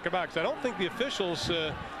going to talk about, because I don't think the officials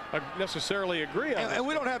necessarily agree on it. And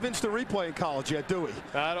we don't have instant replay in college yet, do we?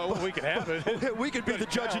 I don't. We can have it. We could be the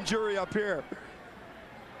judge and jury up here.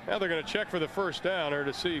 Now they're going to check for the 1st down, or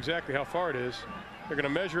to see exactly how far it is. They're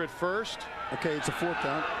going to measure it first. Okay, it's a 4th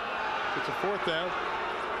down. It's a 4th down.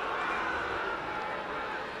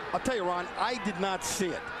 I'll tell you, Ron, I did not see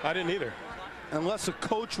it. I didn't either. Unless a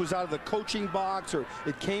coach was out of the coaching box or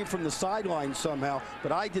it came from the sideline somehow,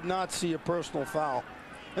 but I did not see a personal foul.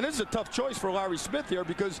 And this is a tough choice for Larry Smith here,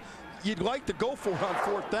 because you'd like to go for it on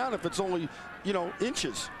 4th down if it's only, you know,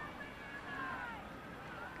 inches.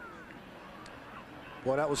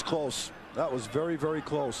 Boy, that was close. That was very, very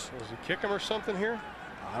close. Does he kick him or something here?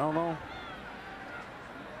 I don't know.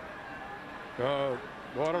 Well,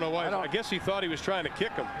 I don't know why. I guess he thought he was trying to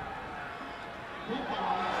kick him.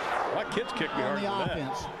 My kids kicked me harder On than the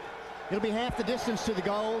offense. that. It'll be half the distance to the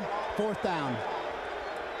goal. 4th down.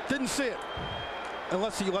 Didn't see it.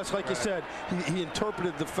 Unless, like you said, he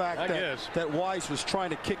interpreted the fact that Wise was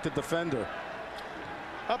trying to kick the defender.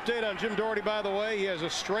 Update on Jim Doherty, by the way. He has a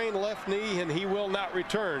strained left knee, and he will not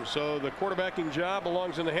return. So the quarterbacking job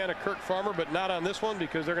belongs in the hand of Kirk Farmer, but not on this one,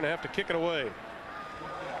 because they're going to have to kick it away.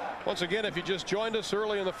 Once again, if you just joined us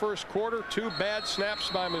early in the 1st quarter, 2 bad snaps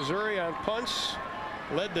by Missouri on punts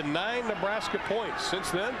led to 9 Nebraska points.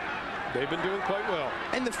 Since then, they've been doing quite well.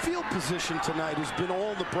 And the field position tonight has been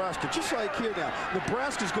all Nebraska, just like here now.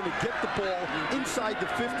 Nebraska's going to get the ball inside the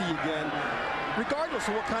 50 again, regardless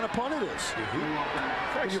of what kind of punt it is.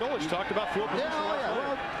 Frank Solich talked about field position.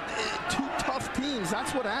 Well, 2 tough teams,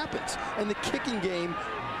 that's what happens. And the kicking game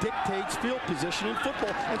dictates field position in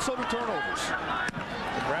football, and so do turnovers.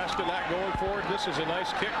 Nebraska not going for it. This is a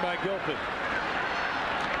nice kick by Gilpin.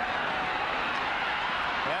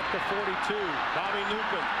 At the 42, Bobby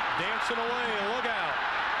Newcomb dancing away. Look out.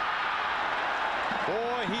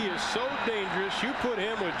 Boy, Boy, he is so dangerous. You put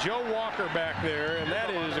him with Joe Walker back there, and that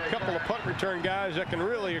is a couple of punt return guys that can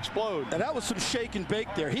really explode. And that was some shake and bake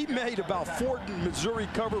there. He made about 4 Missouri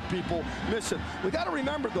cover people miss it. We got to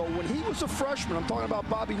remember, though, when he was a freshman, I'm talking about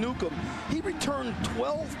Bobby Newcomb, he returned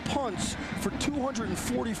 12 punts for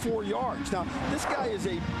 244 yards. Now, this guy is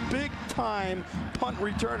a big-time punt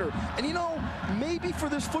returner. And, you know, maybe for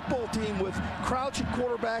this football team with Crouch at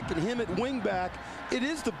quarterback and him at wingback, it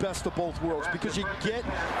is the best of both worlds because you get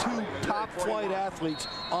 2 top-flight athletes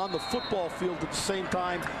on the football field at the same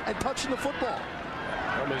time and touching the football.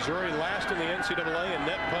 Well, Missouri last in the NCAA in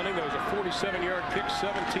net punting. There was a 47-yard kick,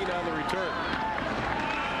 17 on the return.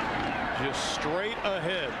 Just straight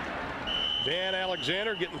ahead. Dan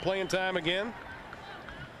Alexander getting playing time again.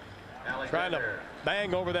 Trying to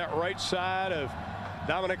bang over that right side of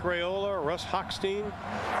Dominic Raiola, Russ Hochstein.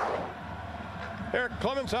 Eric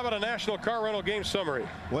Clemens, how about a National Car Rental game summary?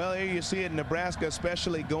 Well, here you see it in Nebraska,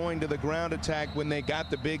 especially going to the ground attack when they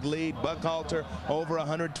got the big lead. Buckhalter over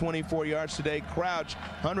 124 yards today. Crouch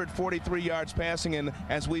 143 yards passing. And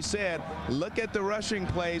as we said, look at the rushing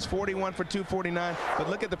plays, 41 for 249. But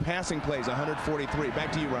look at the passing plays, 143.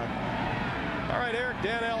 Back to you, Ron. All right, Eric,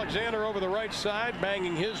 Dan Alexander over the right side,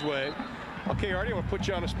 banging his way. Okay, Artie, I want to put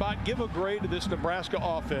you on the spot. Give a grade to this Nebraska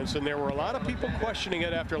offense. And there were a lot of people questioning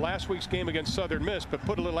it after last week's game against Southern Miss, but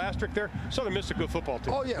put a little asterisk there. Southern Miss is a good football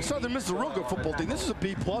team. Oh, yeah, Southern Miss is a real good football team. This is a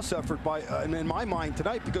B-plus effort by, in my mind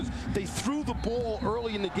tonight, because they threw the ball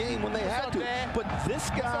early in the game when they had to. But this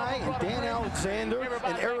guy and Dan Alexander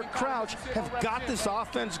and Eric Crouch have got this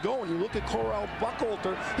offense going. You look at Corral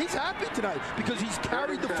Buckhalter, he's happy tonight because he's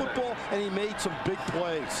carried the football and he made some big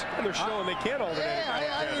plays. And they're showing they can alternate.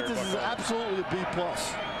 Yeah, I think this is absolutely a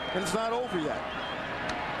B-plus, and it's not over yet.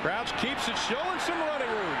 Crouch keeps it, showing some running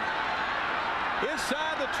room.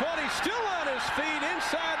 Inside the 20, still on his feet,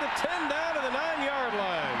 inside the 10, down to the 9-yard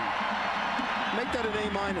line. Make that an A-.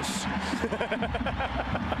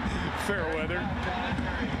 Fairweather.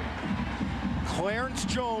 Clarence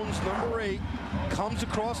Jones, number 8, comes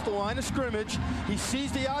across the line of scrimmage. He sees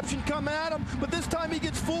the option come at him, but this time he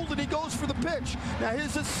gets fooled and he goes for the pitch. Now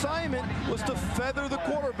his assignment was to feather the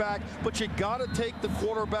quarterback, but you got to take the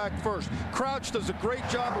quarterback first. Crouch does a great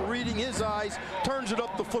job of reading his eyes, turns it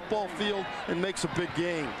up the football field, and makes a big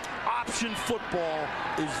gain. Option football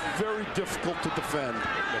is very difficult to defend.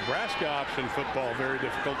 Nebraska option football, very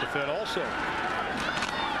difficult to defend also.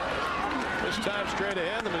 This time straight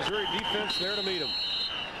ahead, the Missouri defense there to meet him.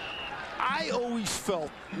 I always felt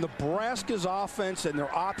Nebraska's offense and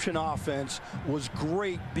their option offense was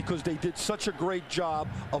great because they did such a great job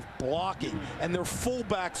of blocking, and their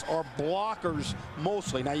fullbacks are blockers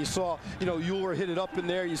mostly. Now you saw, you know, Euler hit it up in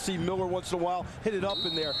there. You see Miller once in a while hit it up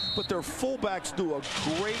in there, but their fullbacks do a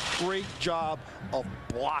great job of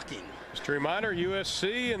blocking. Just a reminder,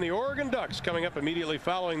 USC and the Oregon Ducks coming up immediately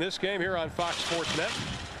following this game here on Fox Sports Net.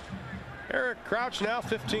 Eric Crouch now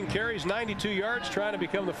 15 carries, 92 yards, trying to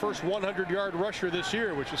become the first 100-yard rusher this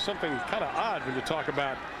year, which is something kind of odd when you talk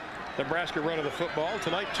about Nebraska running the football.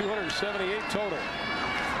 Tonight, 278 total.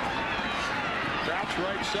 Crouch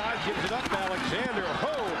right side, gives it up. Alexander,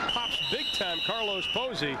 pops big time. Carlos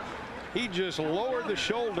Posey, he just lowered the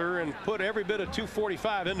shoulder and put every bit of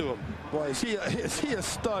 245 into him. Boy, is he a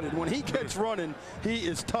stud. And when he gets running, he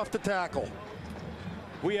is tough to tackle.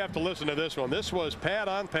 We have to listen to this one. This was pad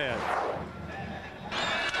on pad.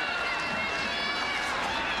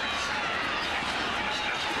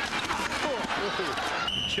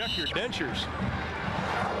 Check your dentures.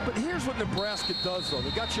 But here's what Nebraska does, though.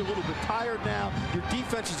 They got you a little bit tired now. Your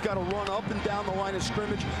defense has got to run up and down the line of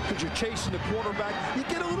scrimmage because you're chasing the quarterback. You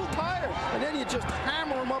get a little tired, and then you just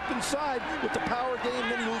hammer them up inside with the power game,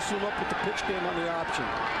 then you loosen them up with the pitch game on the option.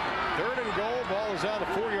 3rd and goal. Ball is on the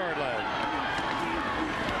 4-yard line.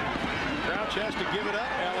 Crouch has to give it up.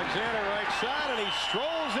 Alexander right side, and he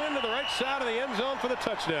strolls into the right side of the end zone for the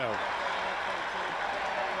touchdown.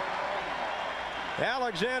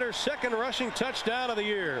 Alexander's 2nd rushing touchdown of the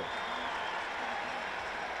year.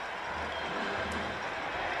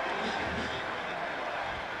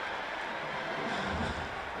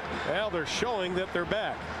 Well, they're showing that they're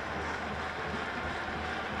back.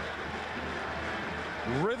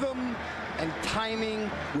 Rhythm and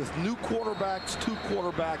timing with new quarterbacks, 2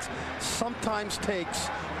 quarterbacks, sometimes takes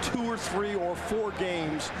 2 or 3 or 4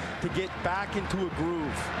 games to get back into a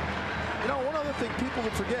groove. You know, one other thing people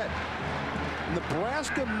would forget,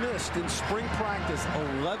 Nebraska missed in spring practice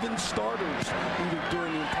 11 starters either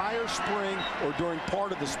during the entire spring or during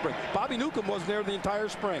part of the spring. Bobby Newcomb wasn't there the entire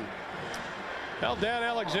spring. Well, Dan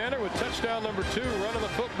Alexander with touchdown number 2, running the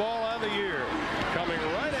football on the year. Coming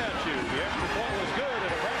right at you. The extra point was good, and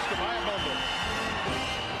Nebraska by a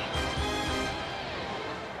bundle.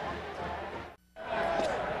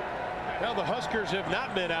 Now the Huskers have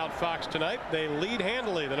not been outfoxed tonight. They lead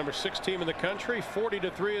handily, the number 6 team in the country.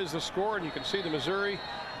 40-3 is the score, and you can see the Missouri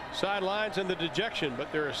sidelines and the dejection,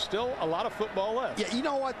 but there is still a lot of football left. Yeah, you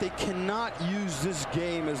know what? They cannot use this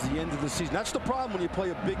game as the end of the season. That's the problem when you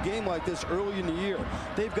play a big game like this early in the year.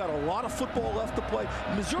 They've got a lot of football left to play.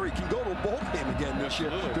 Missouri can go to a bowl game again this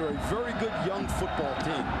year. They're a very good young football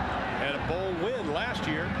team. Had a bowl win last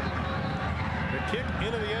year. The kick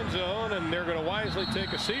into the end zone, and they're going to wisely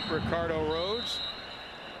take a seat. Ricardo Rhodes.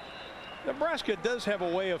 Nebraska does have a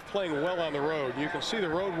way of playing well on the road. You can see the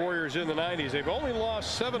Road Warriors in the 90s. They've only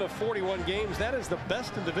lost 7 of 41 games. That is the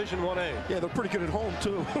best in Division 1A. Yeah, they're pretty good at home,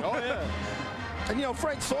 too. Oh, yeah. And, you know,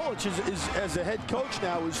 Frank Solich is as a head coach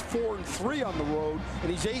now, is 4-3 on the road,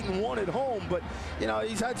 and he's 8-1 at home. But, you know,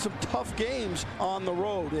 he's had some tough games on the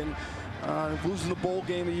road. And losing the bowl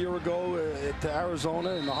game a year ago to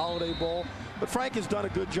Arizona in the Holiday Bowl. But Frank has done a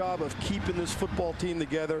good job of keeping this football team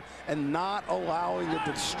together and not allowing the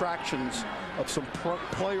distractions of some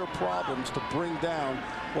player problems to bring down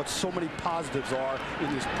what so many positives are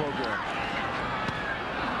in this program.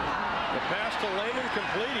 The pass to Lehman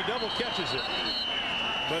complete. He double catches it,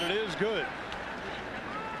 but it is good.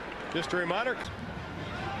 Just a reminder,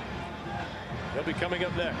 he'll be coming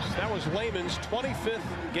up next. That was Lehman's 25th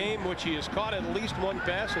game, which he has caught at least one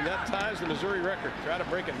pass, and that ties the Missouri record. Try to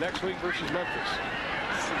break it next week versus Memphis.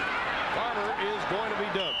 Farmer is going to be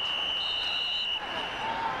dumped.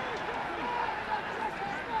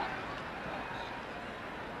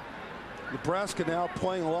 Nebraska now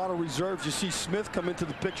playing a lot of reserves. You see Smith come into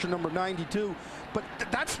the picture, number 92. But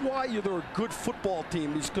that's why they're a good football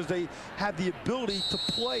team, is because they have the ability to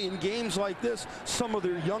play in games like this, some of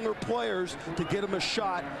their younger players, to get them a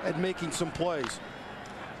shot at making some plays.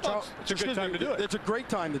 Well, it's a good time to do it. It's a great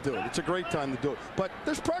time to do it. It's a great time to do it. But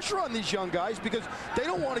there's pressure on these young guys because they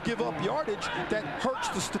don't want to give up yardage that hurts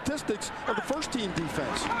the statistics of the first team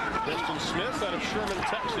defense. Winston Smith out of Sherman,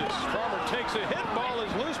 Texas. Farmer takes a hit. Ball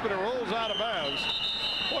is loose, but it rolls out of bounds.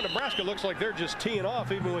 Well, Nebraska looks like they're just teeing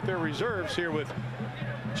off even with their reserves here with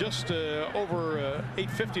just over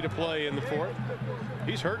 8:50 to play in the fourth.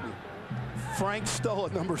 He's hurting. Frank Stella,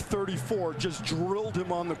 number 34, just drilled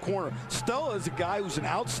him on the corner. Stella is a guy who's an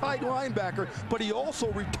outside linebacker, but he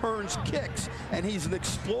also returns kicks, and he's an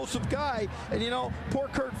explosive guy. And, you know, poor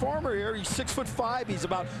Kurt Farmer here, he's 6'5", he's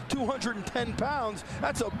about 210 pounds.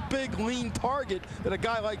 That's a big, lean target that a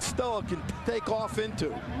guy like Stella can take off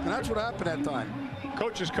into. And that's what happened that time.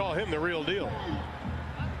 Coaches call him the real deal.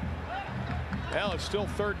 Well, it's still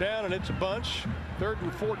 3rd down, and it's a bunch. 3rd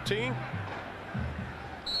and 14.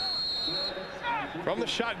 From the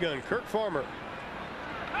shotgun, Kurt Farmer.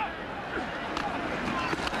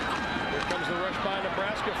 Here comes the rush by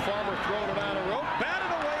Nebraska. Farmer throwing it on a rope.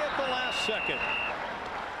 Batted away at the last second.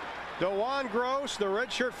 DeJuan Gross, the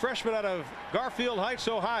redshirt freshman out of Garfield Heights,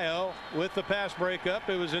 Ohio, with the pass breakup.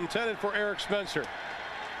 It was intended for Eric Spencer.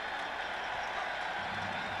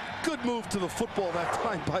 Good move to the football that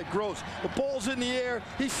time by Gross. The ball's in the air.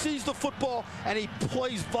 He sees the football, and he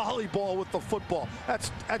plays volleyball with the football.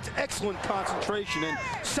 That's excellent concentration, and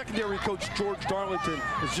secondary coach George Darlington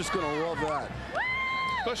is just going to love that.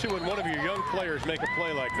 Especially when one of your young players make a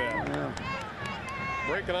play like that. Yeah.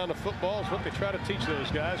 Breaking on the football is what they try to teach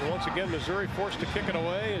those guys. And once again, Missouri forced to kick it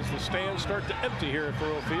away as the stands start to empty here at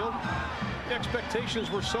Farout Field. The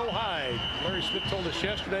expectations were so high. Larry Smith told us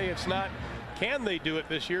yesterday it's not can they do it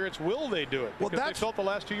this year, it's will they do it, because they felt the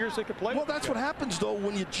last 2 years they could play. Well, that's what happens, though,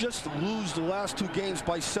 when you just lose the last 2 games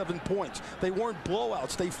by 7 points. They weren't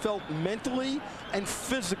blowouts. They felt mentally and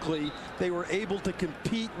physically they were able to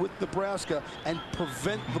compete with Nebraska and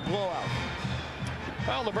prevent the blowout.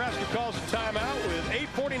 Well, Nebraska calls a timeout with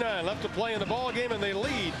 8:49 left to play in the ball game, and they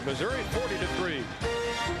lead Missouri 40-3.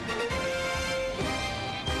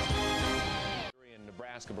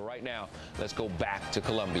 But right now, let's go back to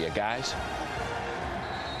Columbia, guys.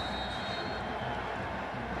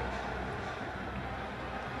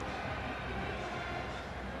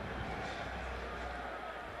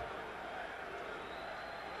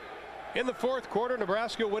 In the fourth quarter,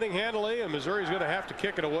 Nebraska winning handily, and Missouri's going to have to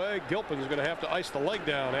kick it away. Gilpin's going to have to ice the leg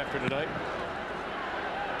down after tonight.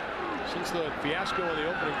 Since the fiasco in the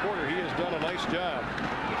opening quarter, he has done a nice job.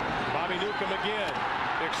 Bobby Newcomb again,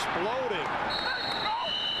 exploding.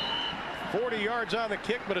 40 yards on the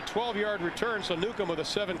kick, but a 12-yard return. So Newcomb with a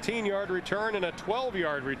 17-yard return and a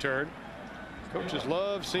 12-yard return. Coaches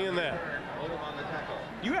love seeing that.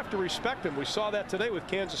 You have to respect him. We saw that today with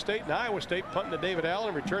Kansas State and Iowa State punting to David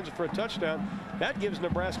Allen, returns it for a touchdown. That gives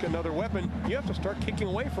Nebraska another weapon. You have to start kicking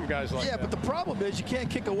away from guys like that. Yeah, but the problem is you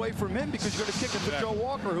can't kick away from him because you're going to kick it to Joe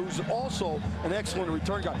Walker, who's also an excellent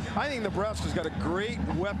return guy. I think Nebraska's got a great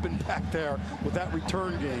weapon back there with that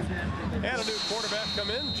return game. And a new quarterback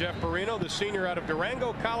come in, Jeff Perino, the senior out of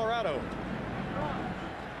Durango, Colorado.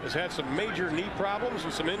 Has had some major knee problems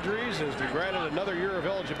and some injuries, and has been granted another year of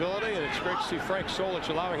eligibility, and it's great to see Frank Solich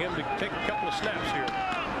allowing him to take a couple of snaps here.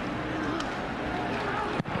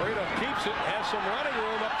 Perino keeps it, has some running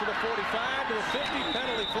room up to the 45 to the 50.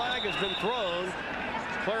 Penalty flag has been thrown.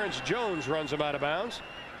 Clarence Jones runs him out of bounds.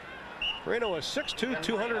 Perino, a 6'2",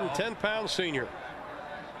 210-pound senior.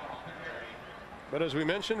 But as we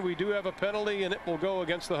mentioned, we do have a penalty, and it will go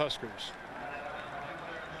against the Huskers.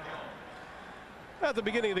 At the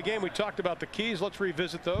beginning of the game, we talked about the keys. Let's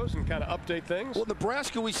revisit those and kind of update things. Well,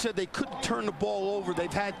 Nebraska, we said they couldn't turn the ball over.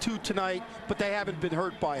 They've had 2 tonight, but they haven't been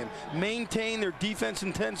hurt by him. Maintain their defense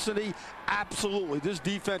intensity. Absolutely. This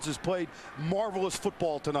defense has played marvelous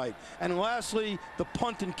football tonight. And lastly, the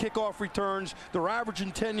punt and kickoff returns. They're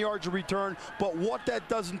averaging 10 yards a return, but what that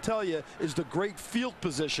doesn't tell you is the great field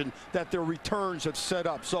position that their returns have set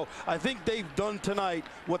up. So I think they've done tonight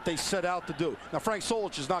what they set out to do. Now, Frank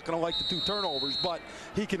Solich is not going to like the 2 turnovers, but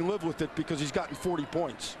he can live with it because he's gotten 40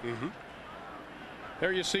 points.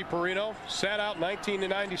 There you see Perino sat out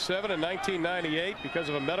 1997 and 1998 because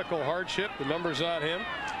of a medical hardship. The numbers on him.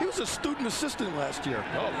 He was a student assistant last year.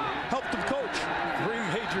 Helped him coach. 3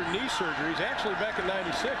 major knee surgeries. Actually, back in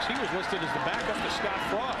 '96, he was listed as the backup to Scott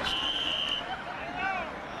Frost.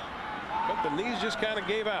 But the knees just kind of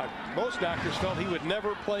gave out. Most doctors felt he would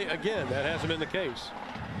never play again. That hasn't been the case.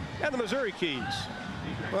 And the Missouri keys.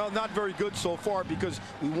 Well, not very good so far because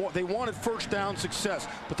they wanted first down success,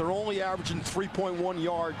 but they're only averaging 3.1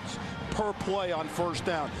 yards per play on first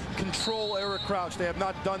down. Control Eric Crouch. They have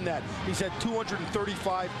not done that. He's had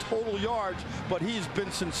 235 total yards, but he's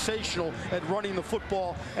been sensational at running the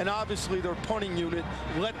football, and obviously their punting unit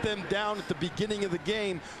let them down at the beginning of the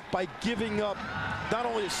game by giving up not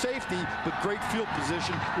only a safety, but great field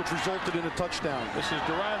position, which resulted in a touchdown. This is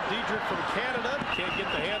Duran Diedrich from Canada. Can't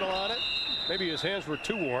get the handle on it. Maybe his hands were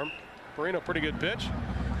too warm. Perino, pretty good pitch.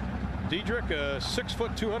 Diedrich, a 6',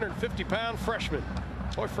 250-pound freshman.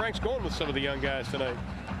 Boy, Frank's going with some of the young guys tonight.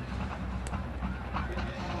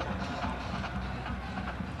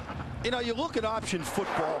 You know, you look at option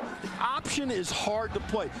football, the option is hard to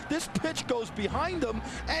play. This pitch goes behind him,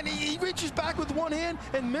 and he reaches back with one hand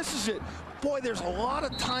and misses it. Boy, there's a lot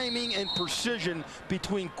of timing and precision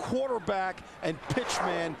between quarterback and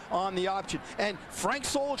pitchman on the option. And Frank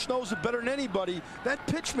Solich knows it better than anybody. That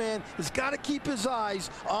pitchman has got to keep his eyes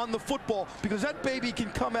on the football because that baby can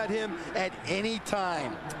come at him at any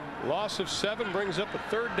time. Loss of 7 brings up a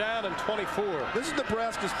 3rd down and 24. This is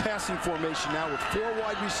Nebraska's passing formation now with 4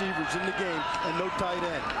 wide receivers in the game and no tight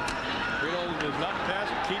end. Perino does not pass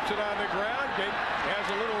it, keeps it on the ground. Has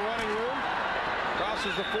a little running room.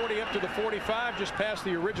 Crosses the 40 up to the 45, just past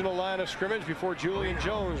the original line of scrimmage before Julian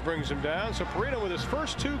Jones brings him down. So Perino with his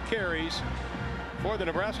first 2 carries for the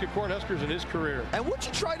Nebraska Cornhuskers in his career. And what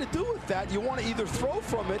you try to do with that, you want to either throw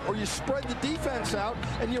from it or you spread the defense out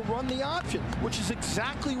and you run the option, which is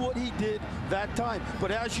exactly what he did that time.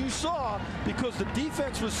 But as you saw, because the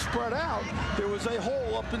defense was spread out, there was a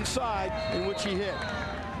hole up inside in which he hit.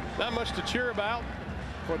 Not much to cheer about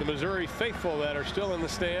for the Missouri faithful that are still in the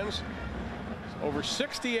stands. Over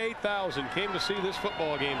 68,000 came to see this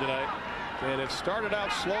football game tonight. And it started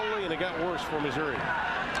out slowly, and it got worse for Missouri.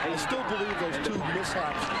 I still believe those 2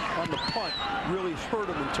 mishaps on the punt really hurt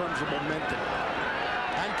them in terms of momentum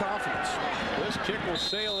and confidence. This kick will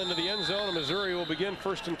sail into the end zone, and Missouri will begin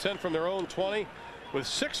 1st and 10 from their own 20 with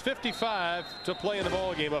 6:55 to play in the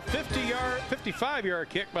ball game. A 55-yard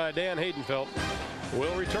kick by Dan Haydenfeld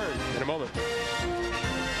will return in a moment.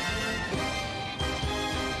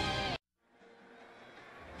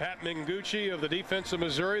 Pat Mingucci of the defense of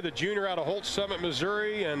Missouri, the junior out of Holt Summit,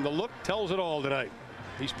 Missouri, and the look tells it all tonight.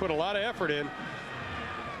 He's put a lot of effort in,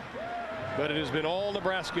 but it has been all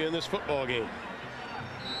Nebraska in this football game.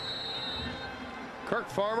 Kirk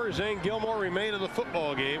Farmer, Zane Gilmore remain in the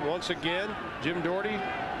football game. Once again, Jim Doherty,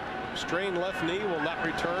 strained left knee, will not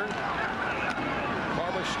return.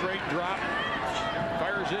 Farmer straight drop,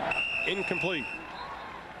 fires it, incomplete.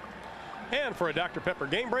 And for a Dr. Pepper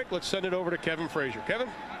game break, let's send it over to Kevin Frazier. Kevin?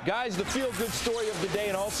 Guys, the feel-good story of the day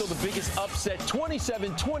and also the biggest upset,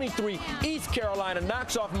 27-23, East Carolina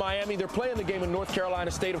knocks off Miami. They're playing the game in North Carolina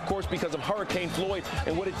State, of course, because of Hurricane Floyd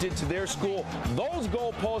and what it did to their school. Those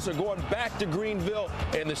goalposts are going back to Greenville,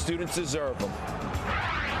 and the students deserve them.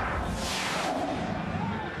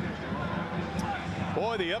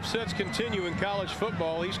 Boy, the upsets continue in college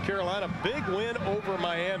football. East Carolina, big win over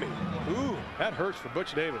Miami. Ooh, that hurts for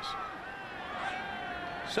Butch Davis.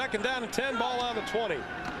 2nd down and 10, ball on the 20.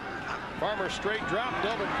 Farmer straight drop,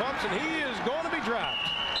 Delvin pumps, and he is going to be dropped.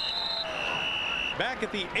 Back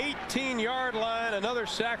at the 18-yard line, another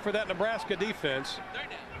sack for that Nebraska defense.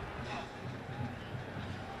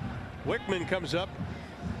 Wickman comes up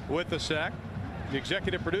with the sack. The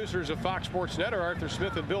executive producers of Fox Sports Net are Arthur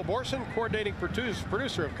Smith and Bill Borson. Coordinating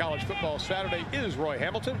producer of College Football Saturday is Roy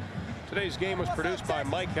Hamilton. Today's game was produced by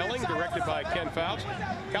Mike Helling, directed by Ken Fouts.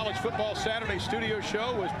 College Football Saturday studio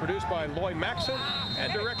show was produced by Lloyd Maxson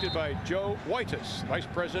and directed by Joe Whitus. Vice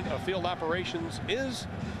President of Field Operations is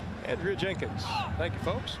Andrea Jenkins. Thank you,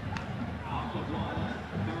 folks.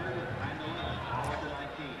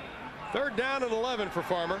 3rd down and 11 for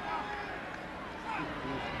Farmer.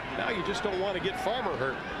 Now you just don't want to get Farmer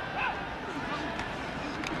hurt.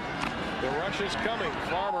 The rush is coming.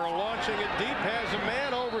 Farmer launching it deep, has a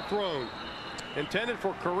man overthrown. Intended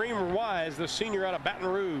for Kareem Wise, the senior out of Baton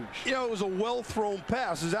Rouge. You know, it was a well-thrown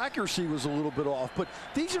pass. His accuracy was a little bit off, but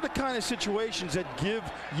these are the kind of situations that give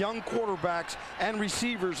young quarterbacks and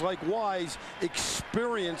receivers like Wise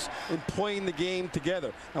experience in playing the game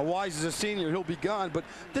together. Now, Wise is a senior. He'll be gone, but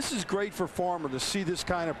this is great for Farmer to see this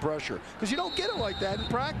kind of pressure because you don't get it like that in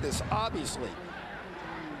practice, obviously.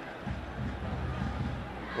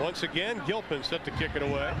 Once again, Gilpin set to kick it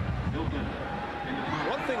away.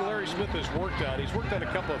 One thing Larry Smith has worked on, he's worked on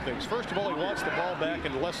a couple of things. First of all, he wants the ball back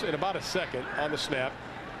in about a second on the snap.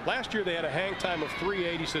 Last year they had a hang time of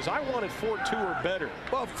 3.8. He says, I wanted 4.2 or better.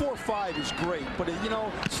 Well, 4.5 is great, but you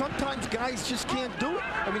know, sometimes guys just can't do it.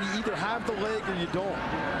 I mean, you either have the leg or you don't.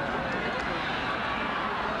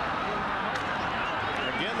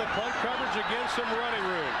 Again, the punt coverage against some running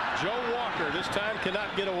room. Joe Walker this time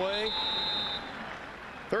cannot get away.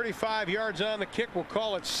 35 yards on the kick. We'll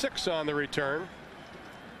call it 6 on the return.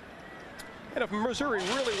 And if Missouri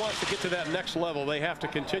really wants to get to that next level, they have to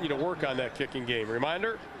continue to work on that kicking game.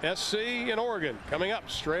 Reminder, SC and Oregon coming up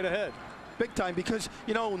straight ahead. Big time, because,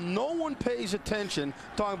 you know, no one pays attention,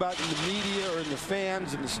 talking about in the media or in the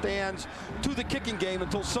fans in the stands, to the kicking game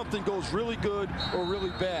until something goes really good or really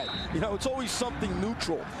bad. You know, it's always something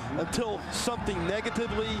neutral until something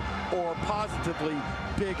negatively or positively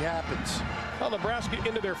big happens. Well, Nebraska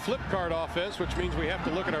into their flip card offense, which means we have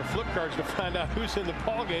to look at our flip cards to find out who's in the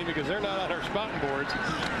ball game because they're not on our spotting boards.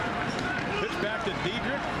 Pitch back to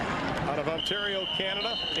Diedrich out of Ontario,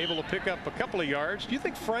 Canada, able to pick up a couple of yards. Do you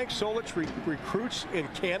think Frank Solich recruits in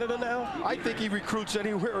Canada now? I think he recruits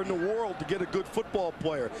anywhere in the world to get a good football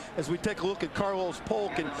player. As we take a look at Carlos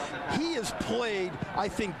Polk, and he has played, I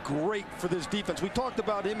think, great for this defense. We talked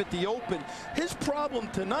about him at the Open. His problem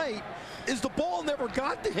tonight is the ball never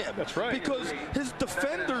got to him. That's right. Because his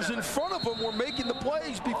defenders in front of him were making the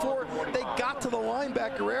plays before they got to the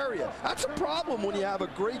linebacker area. That's a problem when you have a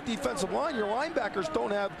great defensive line. Your linebackers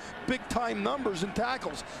don't have big-time numbers and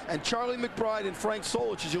tackles. And Charlie McBride and Frank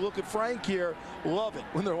Solich, as you look at Frank here, love it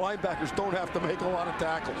when their linebackers don't have to make a lot of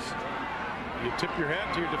tackles. You tip your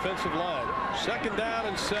hat to your defensive line. 2nd down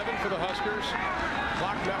and 7 for the Huskers.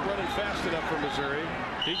 Clock not running fast enough for Missouri.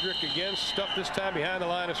 Diedrich again stuffed this time behind the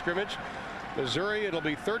line of scrimmage. Missouri, it'll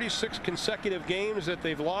be 36 consecutive games that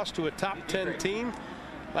they've lost to a top 10 team.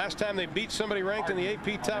 Last time they beat somebody ranked in the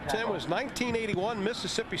AP top 10 was 1981,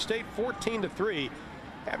 Mississippi State, 14-3.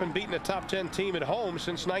 Haven't beaten a top 10 team at home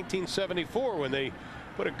since 1974 when they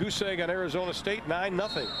put a goose egg on Arizona State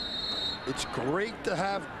 9-0. It's great to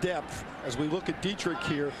have depth as we look at Dietrich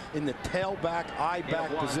here in the tailback,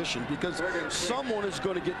 eye-back position, because someone is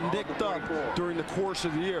going to get nicked up during the course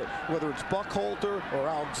of the year, whether it's Buckhalter or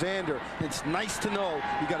Alexander. It's nice to know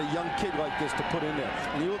you got a young kid like this to put in there.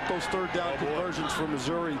 And you look at those 3rd down conversions for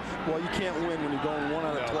Missouri, well, you can't win when you're going 1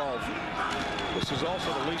 out of 12. This is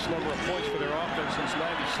also the least number of points for their offense since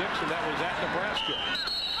 '96, and that was at Nebraska.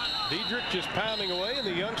 Diedrich just pounding away, and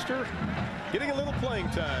the youngster getting a little playing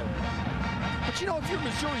time. But you know, if you're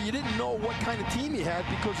Missouri, you didn't know what kind of team you had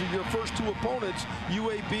because of your first 2 opponents,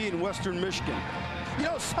 UAB and Western Michigan. You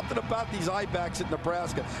know, something about these eye-backs at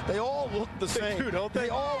Nebraska. They all look the same. They do, don't they? They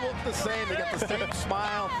all look the same. They got the same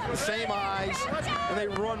smile, the same eyes, and they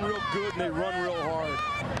run real good and they run real hard.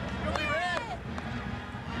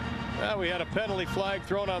 Well, we had a penalty flag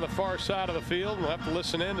thrown on the far side of the field. We'll have to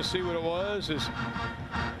listen in to see what it was. Is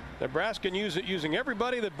Nebraska using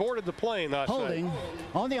everybody that boarded the plane last night. Holding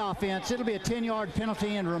on the offense. It'll be a 10-yard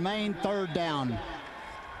penalty and remain 3rd down.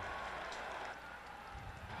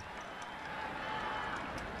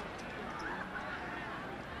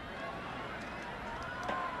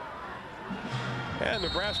 And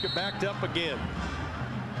Nebraska backed up again.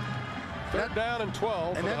 Third down and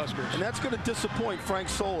 12 for the Huskers. And that's going to disappoint Frank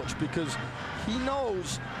Solich because he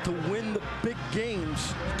knows to win the big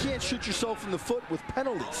games, you can't shoot yourself in the foot with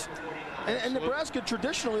penalties. And Nebraska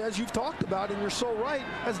traditionally, as you've talked about, and you're so right,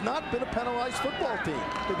 has not been a penalized football team.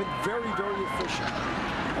 They've been very, very efficient.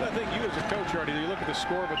 And I think you as a coach, Artie, you look at the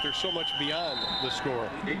score, but there's so much beyond the score.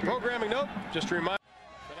 Programming note, just to remind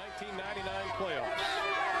the 1999 playoffs.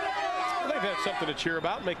 Well, they've had something to cheer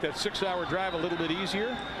about, make that 6-hour drive a little bit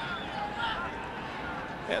easier.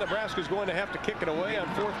 And Nebraska's going to have to kick it away on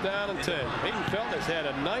 4th down and 10. Hayden Felt has had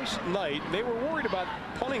a nice night. They were worried about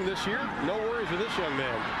punting this year. No worries with this young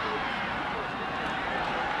man.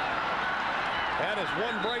 That is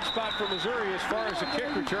one bright spot for Missouri as far as the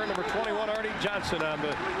kick return. Number 21, Artie Johnson, on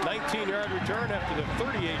the 19-yard return after the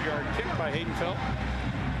 38-yard kick by Hayden Felt.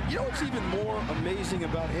 You know what's even more amazing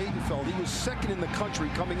about Hayden Felt? He was second in the country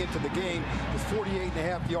coming into the game with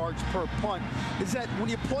 48.5 yards per punt. Is that when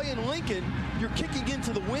you play in Lincoln, you're kicking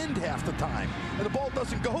into the wind half the time, and the ball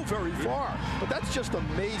doesn't go very far. But that's just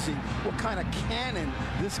amazing what kind of cannon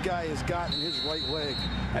this guy has got in his right leg.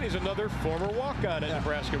 And he's another former walk-on at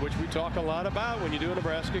Nebraska, which we talk a lot about when you do a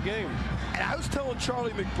Nebraska game. And I was telling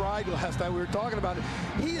Charlie McBride last night, we were talking about it,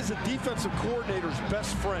 he is a defensive coordinator's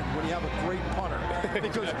best friend when you have a great punter,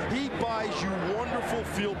 because he buys you wonderful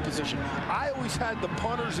field position. I always had the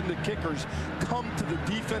punters and the kickers come to the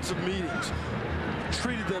defensive meetings,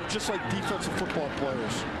 treated them just like defensive football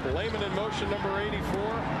players. Lehman in motion, number 84.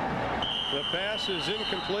 The pass is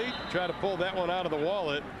incomplete. Try to pull that one out of the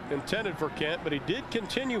wallet, intended for Kent, but he did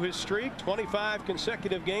continue his streak, 25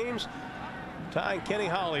 consecutive games, tying Kenny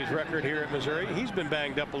Holly's record here at Missouri. He's been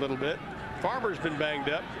banged up a little bit. Farmer's been banged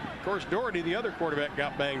up. Of course, Doherty, the other quarterback,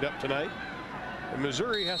 got banged up tonight. And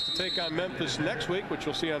Missouri has to take on Memphis next week, which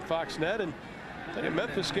you'll see on Fox Net. And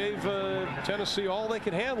Memphis gave Tennessee all they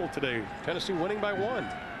could handle today. Tennessee winning by 1.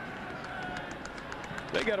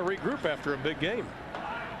 They got to regroup after a big game.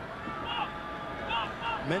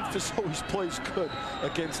 Memphis always plays good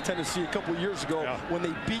against Tennessee. A couple of years ago, when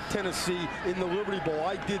they beat Tennessee in the Liberty Bowl,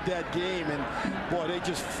 I did that game, and boy, they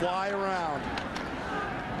just fly around.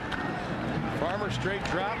 Farmer straight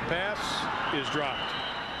drop, pass is dropped.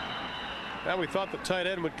 Now we thought the tight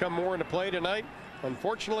end would come more into play tonight.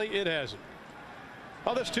 Unfortunately, it hasn't.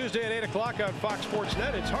 Well, this Tuesday at 8 o'clock on Fox Sports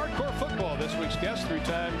Net, it's hardcore football. This week's guest,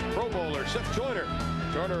 3-time Pro Bowler Seth Joyner.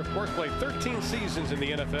 Joyner, of course, played 13 seasons in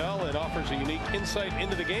the NFL and offers a unique insight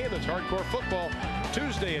into the game. That's hardcore football,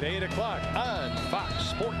 Tuesday at 8 o'clock on Fox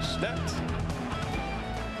Sports Net.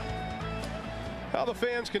 Now the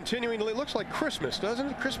fans continuing. It looks like Christmas, doesn't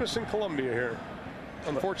it? Christmas in Columbia here.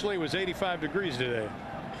 Unfortunately, it was 85 degrees today.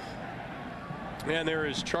 And there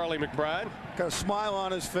is Charlie McBride. Got a smile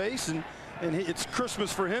on his face, and it's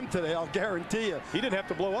Christmas for him today, I'll guarantee you. He didn't have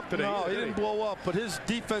to blow up today. No, he didn't blow up, but his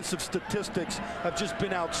defensive statistics have just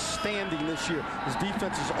been outstanding this year. His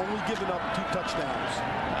defense has only given up 2 touchdowns.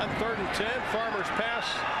 On 3rd and 10, Farmer's pass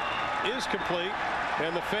is complete,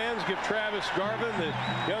 and the fans give Travis Garvin, the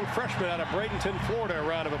young freshman out of Bradenton, Florida, a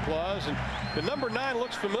round of applause. And the number 9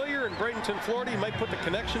 looks familiar in Bradenton, Florida. You might put the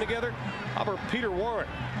connection together. How about Peter Warren?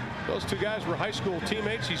 Those 2 guys were high school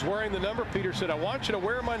teammates. He's wearing the number. Peter said, I want you to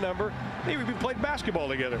wear my number. They even played basketball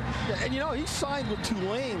together. Yeah, and you know, he signed with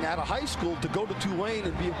Tulane out of high school to go to Tulane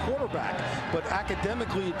and be a quarterback. But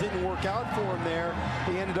academically, it didn't work out for him there.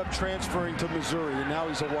 He ended up transferring to Missouri, and now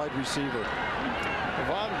he's a wide receiver.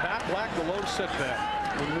 Von Black, the lone setback.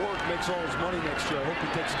 When Ward makes all his money next year, I hope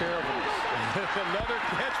he takes care of him. Another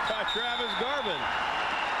catch by Travis Garvin.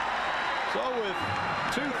 So with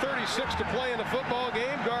 2:36 to play in the football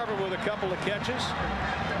game, Garvin with a couple of catches.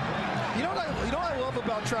 You know what I love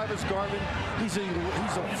about Travis Garvin? He's a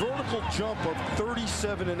vertical jump of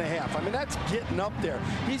 37.5. I mean, that's getting up there.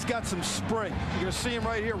 He's got some spring. You're going to see him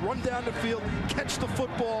right here, run down the field, catch the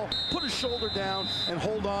football, put his shoulder down, and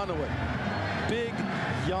hold on to it. Big,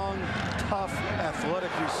 young, tough,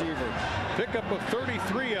 athletic receiver. Pickup of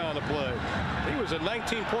 33 on the play. He was a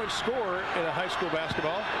 19-point scorer in a high school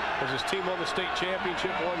basketball as his team won the state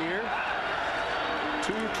championship one year.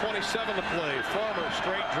 2:27 to play. Farmer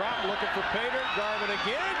straight drop, looking for Pater. Garvin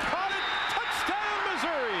again, caught it. Touchdown,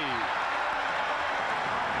 Missouri.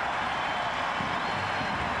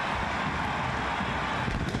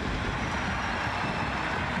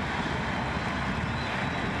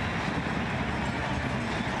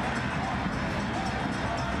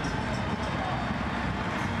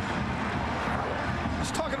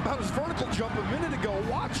 About his vertical jump a minute ago.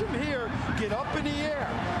 Watch him here get up in the air.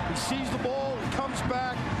 He sees the ball, he comes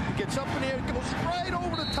back, he gets up in the air, goes right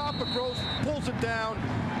over the top of Gross, pulls it down,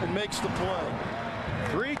 and makes the play.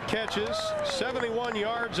 3 catches, 71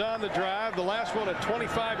 yards on the drive. The last one a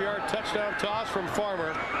 25-yard touchdown toss from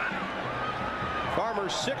Farmer.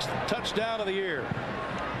 Farmer's 6th touchdown of the year.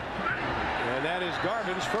 And that is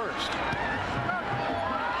Garvin's first.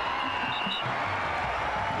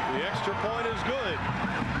 The extra point is good.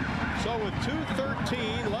 So with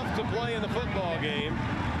 2:13 left to play in the football game,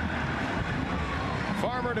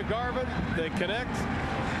 Farmer to Garvin, they connect.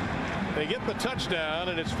 They get the touchdown,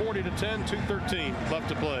 and it's 40-10, 2:13 left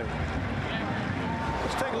to play.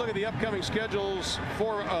 Let's take a look at the upcoming schedules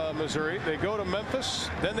for Missouri. They go to Memphis,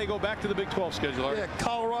 then they go back to the Big 12 schedule. Yeah,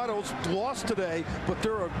 Colorado's lost today, but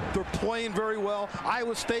they're playing very well.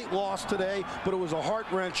 Iowa State lost today, but it was a heart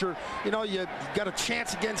wrencher. You know, you got a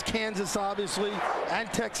chance against Kansas, obviously,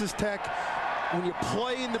 and Texas Tech. When you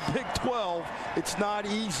play in the Big 12, it's not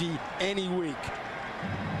easy any week.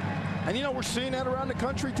 And you know, we're seeing that around the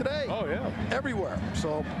country today. Oh yeah, everywhere.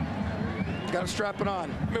 So got to strap it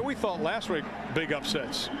on. I mean, we thought last week big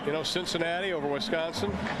upsets. You know, Cincinnati over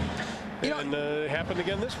Wisconsin. And it happened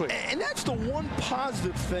again this week. And that's the one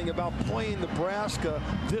positive thing about playing Nebraska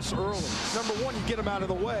this early. Number one, you get them out of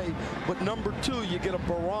the way. But number two, you get a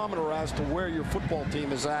barometer as to where your football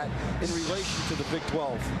team is at in relation to the Big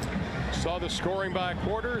 12. Saw the scoring by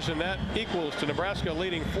quarters, and that equals to Nebraska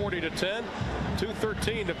leading 40-10.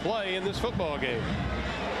 2:13 to play in this football game.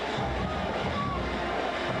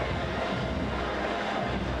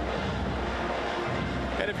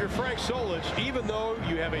 And if you're Frank Solich, even though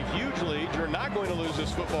you have a huge lead, you're not going to lose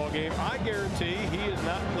this football game. I guarantee he is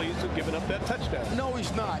not pleased with giving up that touchdown. No,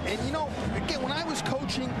 he's not. And, you know, again, when I was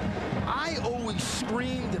coaching, I always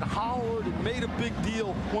screamed and hollered and made a big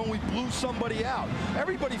deal when we blew somebody out.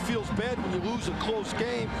 Everybody feels bad when you lose a close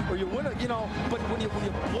game or you win it, you know, but when you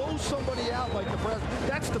blow somebody out like Nebraska,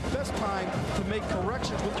 that's the best time to make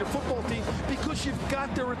corrections with your football team because you've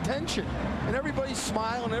got their attention. And everybody's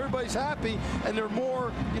smiling, everybody's happy, and they're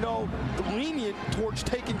more, you know, lenient towards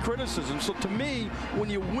taking criticism. So to me, when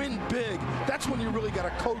you win big, that's when you really got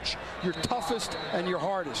to coach your toughest and your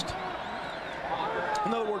hardest.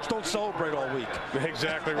 In other words, don't celebrate all week.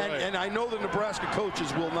 Exactly right. And I know the Nebraska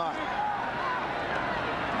coaches will not.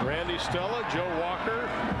 Randy Stella, Joe Walker,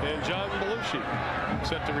 and John Belushi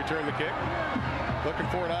set to return the kick. Looking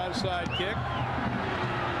for an onside kick.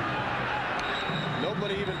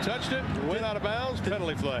 Nobody even touched it. Went out of bounds.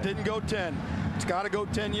 Penalty flag. Didn't go 10. It's got to go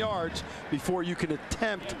 10 yards before you can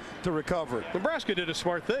attempt to recover it. Nebraska did a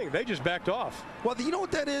smart thing. They just backed off. Well, you know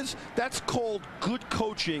what that is? That's called good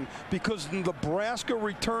coaching because the Nebraska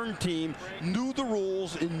return team knew the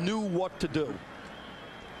rules and knew what to do.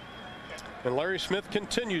 And Larry Smith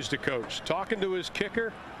continues to coach. Talking to his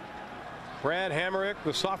kicker, Brad Hamerick,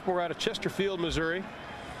 the sophomore out of Chesterfield, Missouri.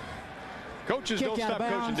 Coaches Kick don't stop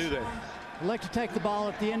coaching, do they? Elect to take the ball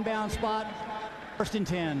at the inbound spot. 1st and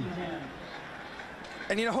 10.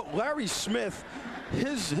 And you know, Larry Smith,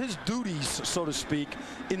 his duties, so to speak,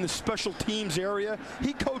 in the special teams area,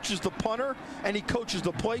 he coaches the punter and he coaches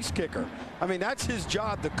the place kicker. I mean, that's his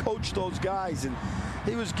job to coach those guys, and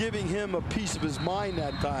he was giving him a piece of his mind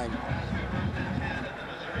that time.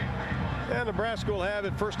 And Nebraska will have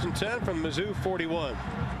it 1st and 10 from Mizzou 41.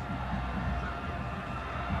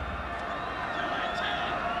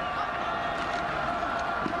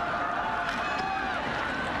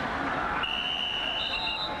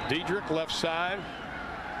 Diedrich left side.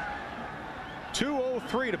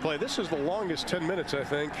 2:03 to play. This is the longest 10 minutes, I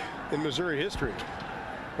think, in Missouri history.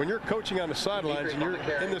 When you're coaching on the sidelines and you're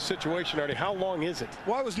in this situation, Artie, how long is it?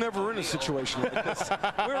 Well, I was never in a situation like this.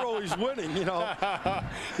 We're always winning, you know.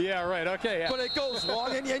 Yeah, right. Okay. Yeah. But it goes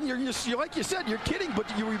long, and you're like you said, you're kidding, but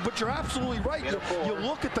you're absolutely right. You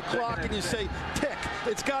look at the clock and you say, tick.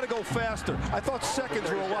 It's got to go faster. I thought seconds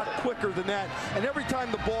were a lot quicker than that. And every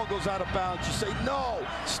time the ball goes out of bounds, you say, no,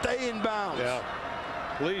 stay in bounds. Yeah.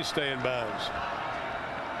 Please stay in bounds.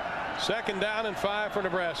 2nd down and 5 for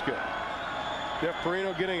Nebraska. Jeff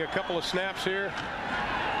Perino getting a couple of snaps here.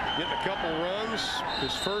 Getting a couple runs.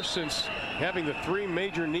 His first since having the 3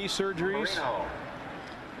 major knee surgeries.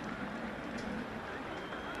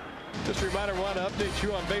 Just a reminder, we want to update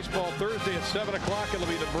you on baseball Thursday at 7 o'clock. It'll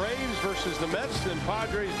be the Braves versus the Mets, then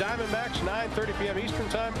Padres Diamondbacks, 9:30 p.m. Eastern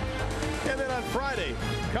time. And then on Friday,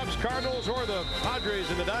 Cubs Cardinals or the Padres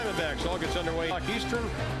and the Diamondbacks all gets underway Eastern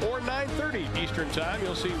or 9:30 Eastern time.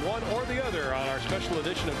 You'll see one or the other on our special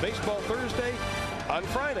edition of Baseball Thursday on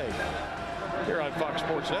Friday here on Fox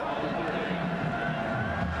Sports Net.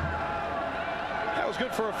 That was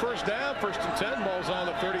good for a 1st down. 1st and 10. Ball's on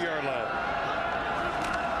the 30-yard line.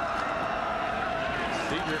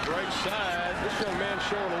 Diedrich right side. This young man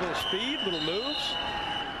showing a little speed, little moves.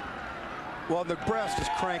 Well, Nebraska's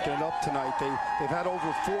cranking it up tonight. They've had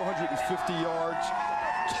over 450 yards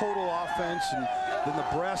total offense, and the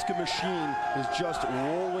Nebraska machine is just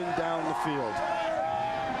rolling down the field.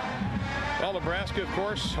 Well, Nebraska, of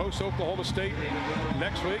course, hosts Oklahoma State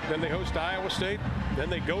next week. Then they host Iowa State. Then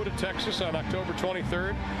they go to Texas on October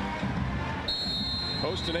 23rd.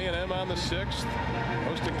 Hosting A&M on the 6th.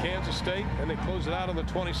 Hosting Kansas State. And they close it out on the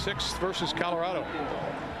 26th versus Colorado.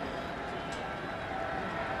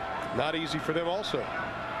 Not easy for them also.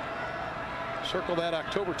 Circle that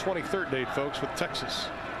October 23rd date, folks, with Texas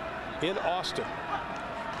in Austin.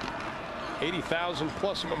 80,000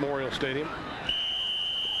 plus at Memorial Stadium.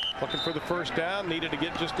 Looking for the first down. Needed to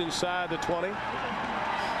get just inside the 20. And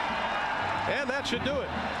that should do it.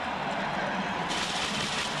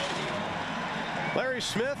 Larry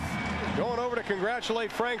Smith going over to congratulate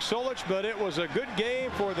Frank Solich, but it was a good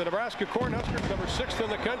game for the Nebraska Cornhuskers, number 6th in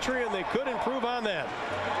the country, and they could improve on that.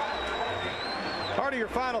 Hardy, your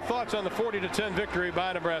final thoughts on the 40-10 victory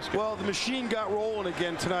by Nebraska? Well, the machine got rolling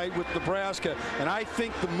again tonight with Nebraska, and I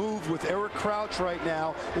think the move with Eric Crouch right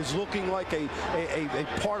now is looking like a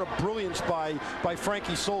part of brilliance by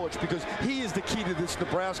Frankie Solich, because he is the key to this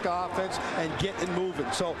Nebraska offense and getting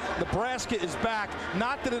moving. So Nebraska is back.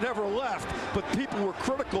 Not that it ever left, but people were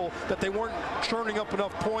critical that they weren't churning up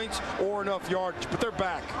enough points or enough yardage, but they're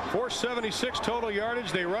back. 476 total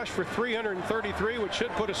yardage. They rushed for 333, which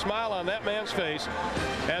should put a smile on that man's face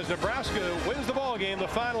as Nebraska wins the ball game, the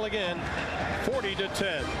final again,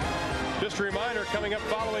 40-10. Just a reminder, coming up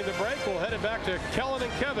following the break, we'll head it back to Kellen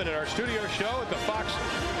and Kevin in our studio show at the Fox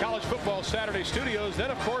College Football Saturday studios. Then,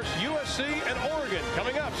 of course, USC and Oregon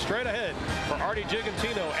coming up straight ahead. For Artie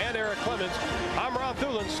Gigantino and Eric Clemens, I'm Ron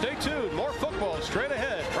Thulin. Stay tuned. More football straight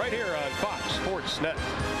ahead right here on Fox Sports Net.